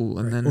do, it's cool.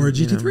 And then or a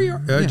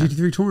GT3,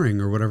 GT3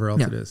 Touring or whatever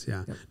else it is.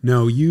 Yeah.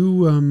 No,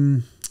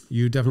 you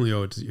definitely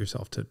owe it to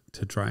yourself to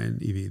try an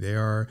EV. They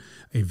are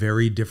a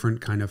very different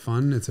kind of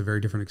fun. It's a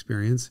very different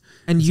experience.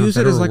 And use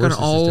it as like an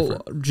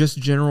all just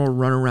general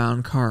run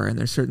around car. And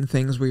there's certain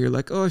things where you're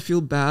like, oh, I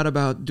feel bad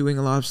about doing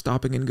a lot of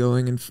stopping and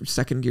going and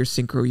second gear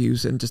synchro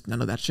use, and just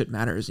none of that shit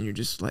matters. And you're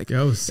just like,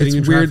 it's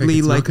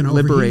weirdly like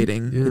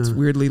liberating. Yeah. It's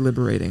weirdly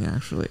liberating,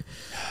 actually.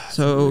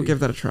 So give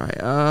that a try.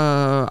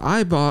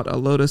 I bought a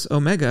Lotus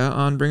Omega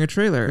on Bring a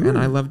Trailer, and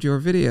I loved your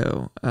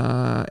video.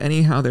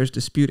 Anyhow, there's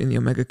dispute in the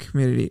Omega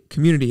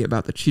community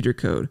about the cheater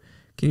code.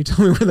 Can you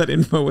tell me where that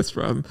info was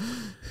from?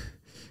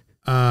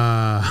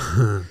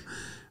 I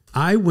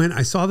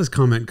saw this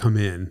comment come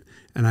in,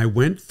 and I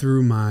went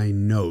through my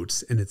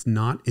notes, and it's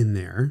not in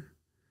there.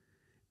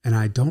 And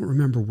I don't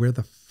remember where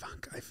the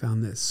fuck I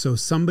found this. So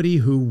somebody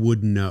who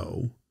would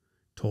know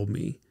told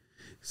me.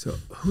 So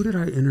who did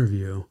I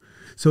interview?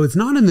 So it's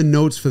not in the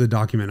notes for the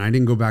document. I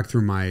didn't go back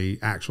through my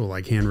actual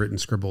like handwritten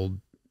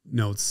scribbled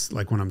notes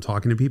like when I'm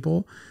talking to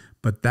people,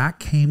 but that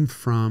came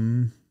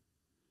from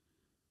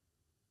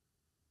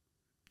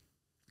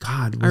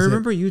God. I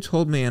remember you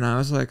told me, and I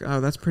was like, "Oh,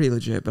 that's pretty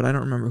legit," but I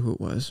don't remember who it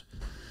was.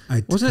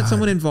 Wasn't it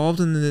someone involved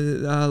in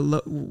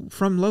the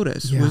from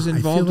Lotus? Yeah, was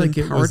involved in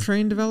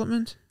powertrain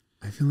development?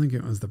 I feel like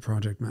it was the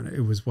project manager.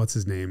 It was what's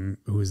his name?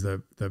 Who was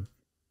the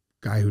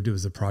guy who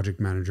was the project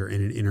manager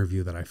in an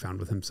interview that I found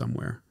with him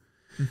somewhere.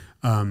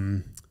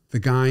 The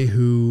guy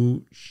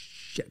who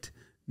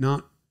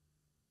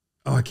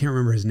I can't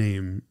remember his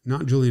name.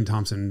 Not Julian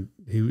Thompson.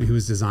 He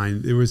was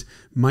designed. It was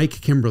Mike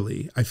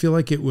Kimberly. I feel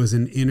like it was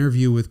an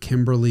interview with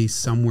Kimberly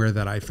somewhere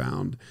that I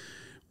found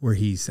where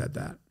he said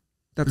that.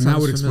 And that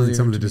would explain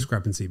some of the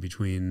discrepancy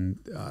between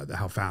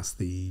how fast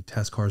the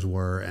test cars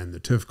were and the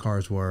TÜV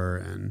cars were.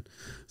 And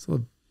it's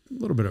a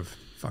little bit of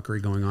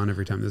fuckery going on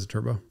every time there's a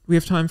turbo. We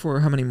have time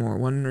for how many more?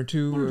 One or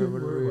two?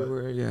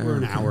 We're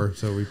an hour,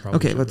 so we probably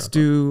okay. Let's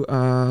do.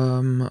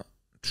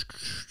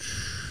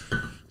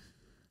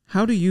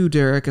 How do you,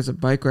 Derek, as a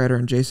bike rider,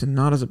 and Jason,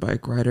 not as a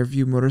bike rider,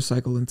 view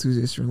motorcycle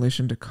enthusiasts in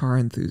relation to car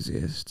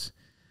enthusiasts?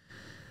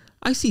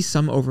 I see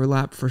some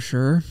overlap for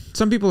sure.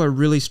 Some people are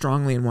really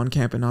strongly in one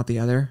camp and not the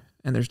other,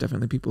 and there's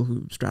definitely people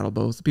who straddle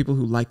both. People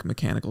who like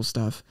mechanical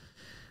stuff.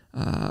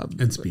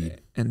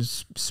 And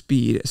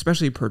speed,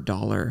 especially per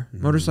dollar.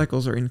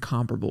 Motorcycles are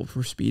incomparable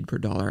for speed per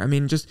dollar. I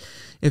mean, just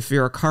if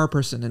you're a car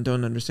person and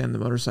don't understand the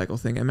motorcycle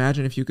thing,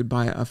 imagine if you could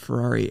buy a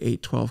Ferrari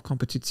 812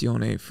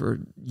 Competizione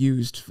for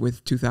used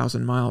with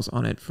 2,000 miles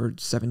on it for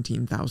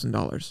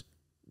 $17,000.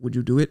 Would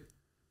you do it?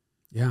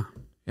 Yeah.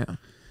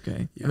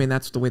 Okay. Yeah. I mean,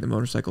 that's the way the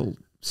motorcycle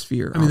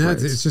sphere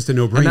operates. It's just a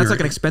no-brainer. And that's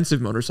like an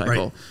expensive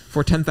motorcycle. Right.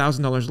 For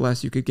 $10,000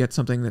 less, you could get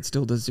something that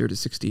still does 0 to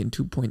 60 in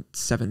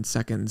 2.7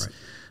 seconds. Right.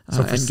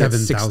 So for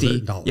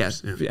 $7,000,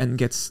 yes, yeah. And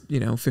gets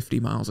 50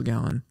 miles a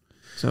gallon.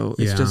 So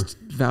it's just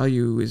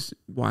value is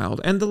wild,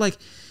 and the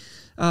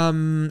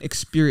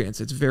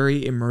experience. It's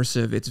very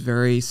immersive. It's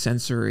very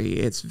sensory.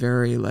 It's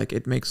very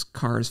it makes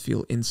cars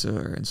feel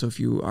insular. And so if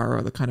you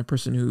are the kind of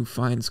person who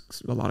finds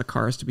a lot of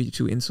cars to be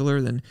too insular,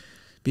 then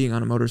being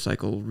on a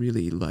motorcycle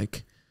really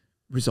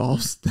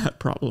resolves that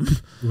problem.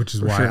 Which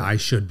is why I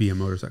should be a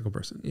motorcycle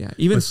person. Yeah,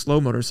 even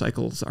slow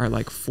motorcycles are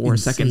 4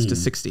 seconds to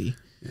 60.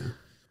 Yeah.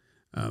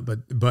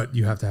 But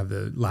you have to have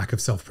the lack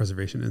of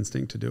self-preservation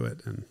instinct to do it,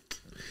 and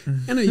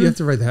you have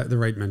to have the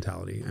right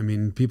mentality. I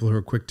mean, people who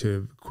are quick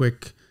to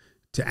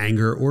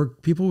anger, or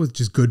people with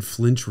just good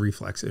flinch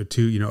reflex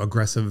to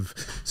aggressive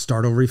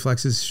startle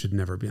reflexes should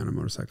never be on a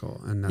motorcycle.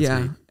 And that's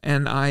me.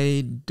 And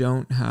I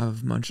don't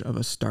have much of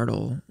a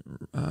startle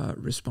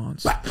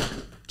response.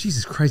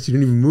 Jesus Christ, you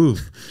didn't even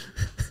move.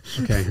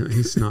 Okay,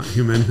 he's not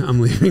human. I'm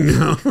leaving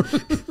now.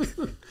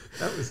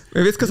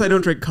 Maybe it's because I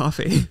don't drink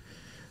coffee.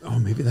 Oh,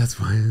 maybe that's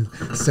why.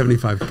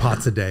 75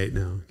 pots a day.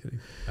 No, I'm kidding.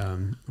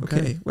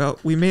 Okay. Well,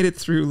 we made it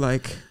through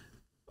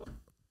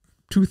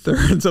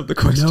 2/3 of the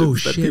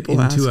questions that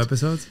people asked. 2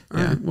 episodes?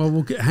 All right. Well,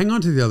 we'll hang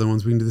on to the other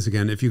ones. We can do this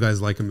again if you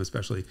guys like them,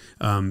 especially.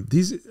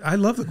 I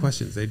love the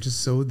questions. They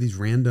just show these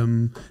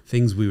random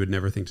things we would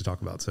never think to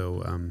talk about.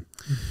 So,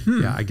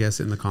 I guess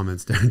in the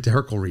comments,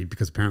 Derek will read,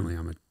 because apparently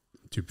I'm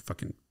too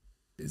fucking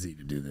busy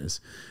to do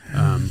this.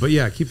 But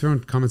yeah, keep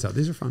throwing comments out.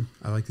 These are fun.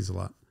 I like these a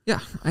lot.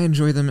 Yeah, I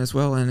enjoy them as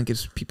well, and it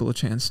gives people a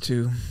chance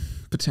to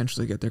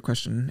potentially get their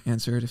question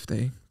answered if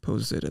they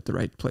pose it at the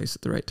right place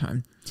at the right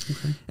time.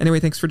 Okay. Anyway,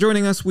 thanks for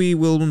joining us. We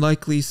will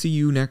likely see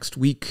you next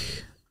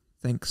week.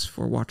 Thanks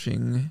for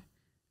watching,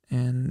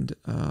 and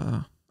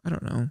I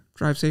don't know,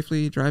 drive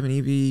safely, drive an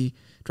EV,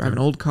 drive an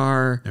old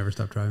car. Never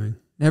stop driving.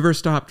 Never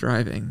stop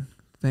driving.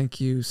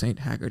 Thank you, St.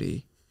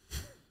 Hagerty.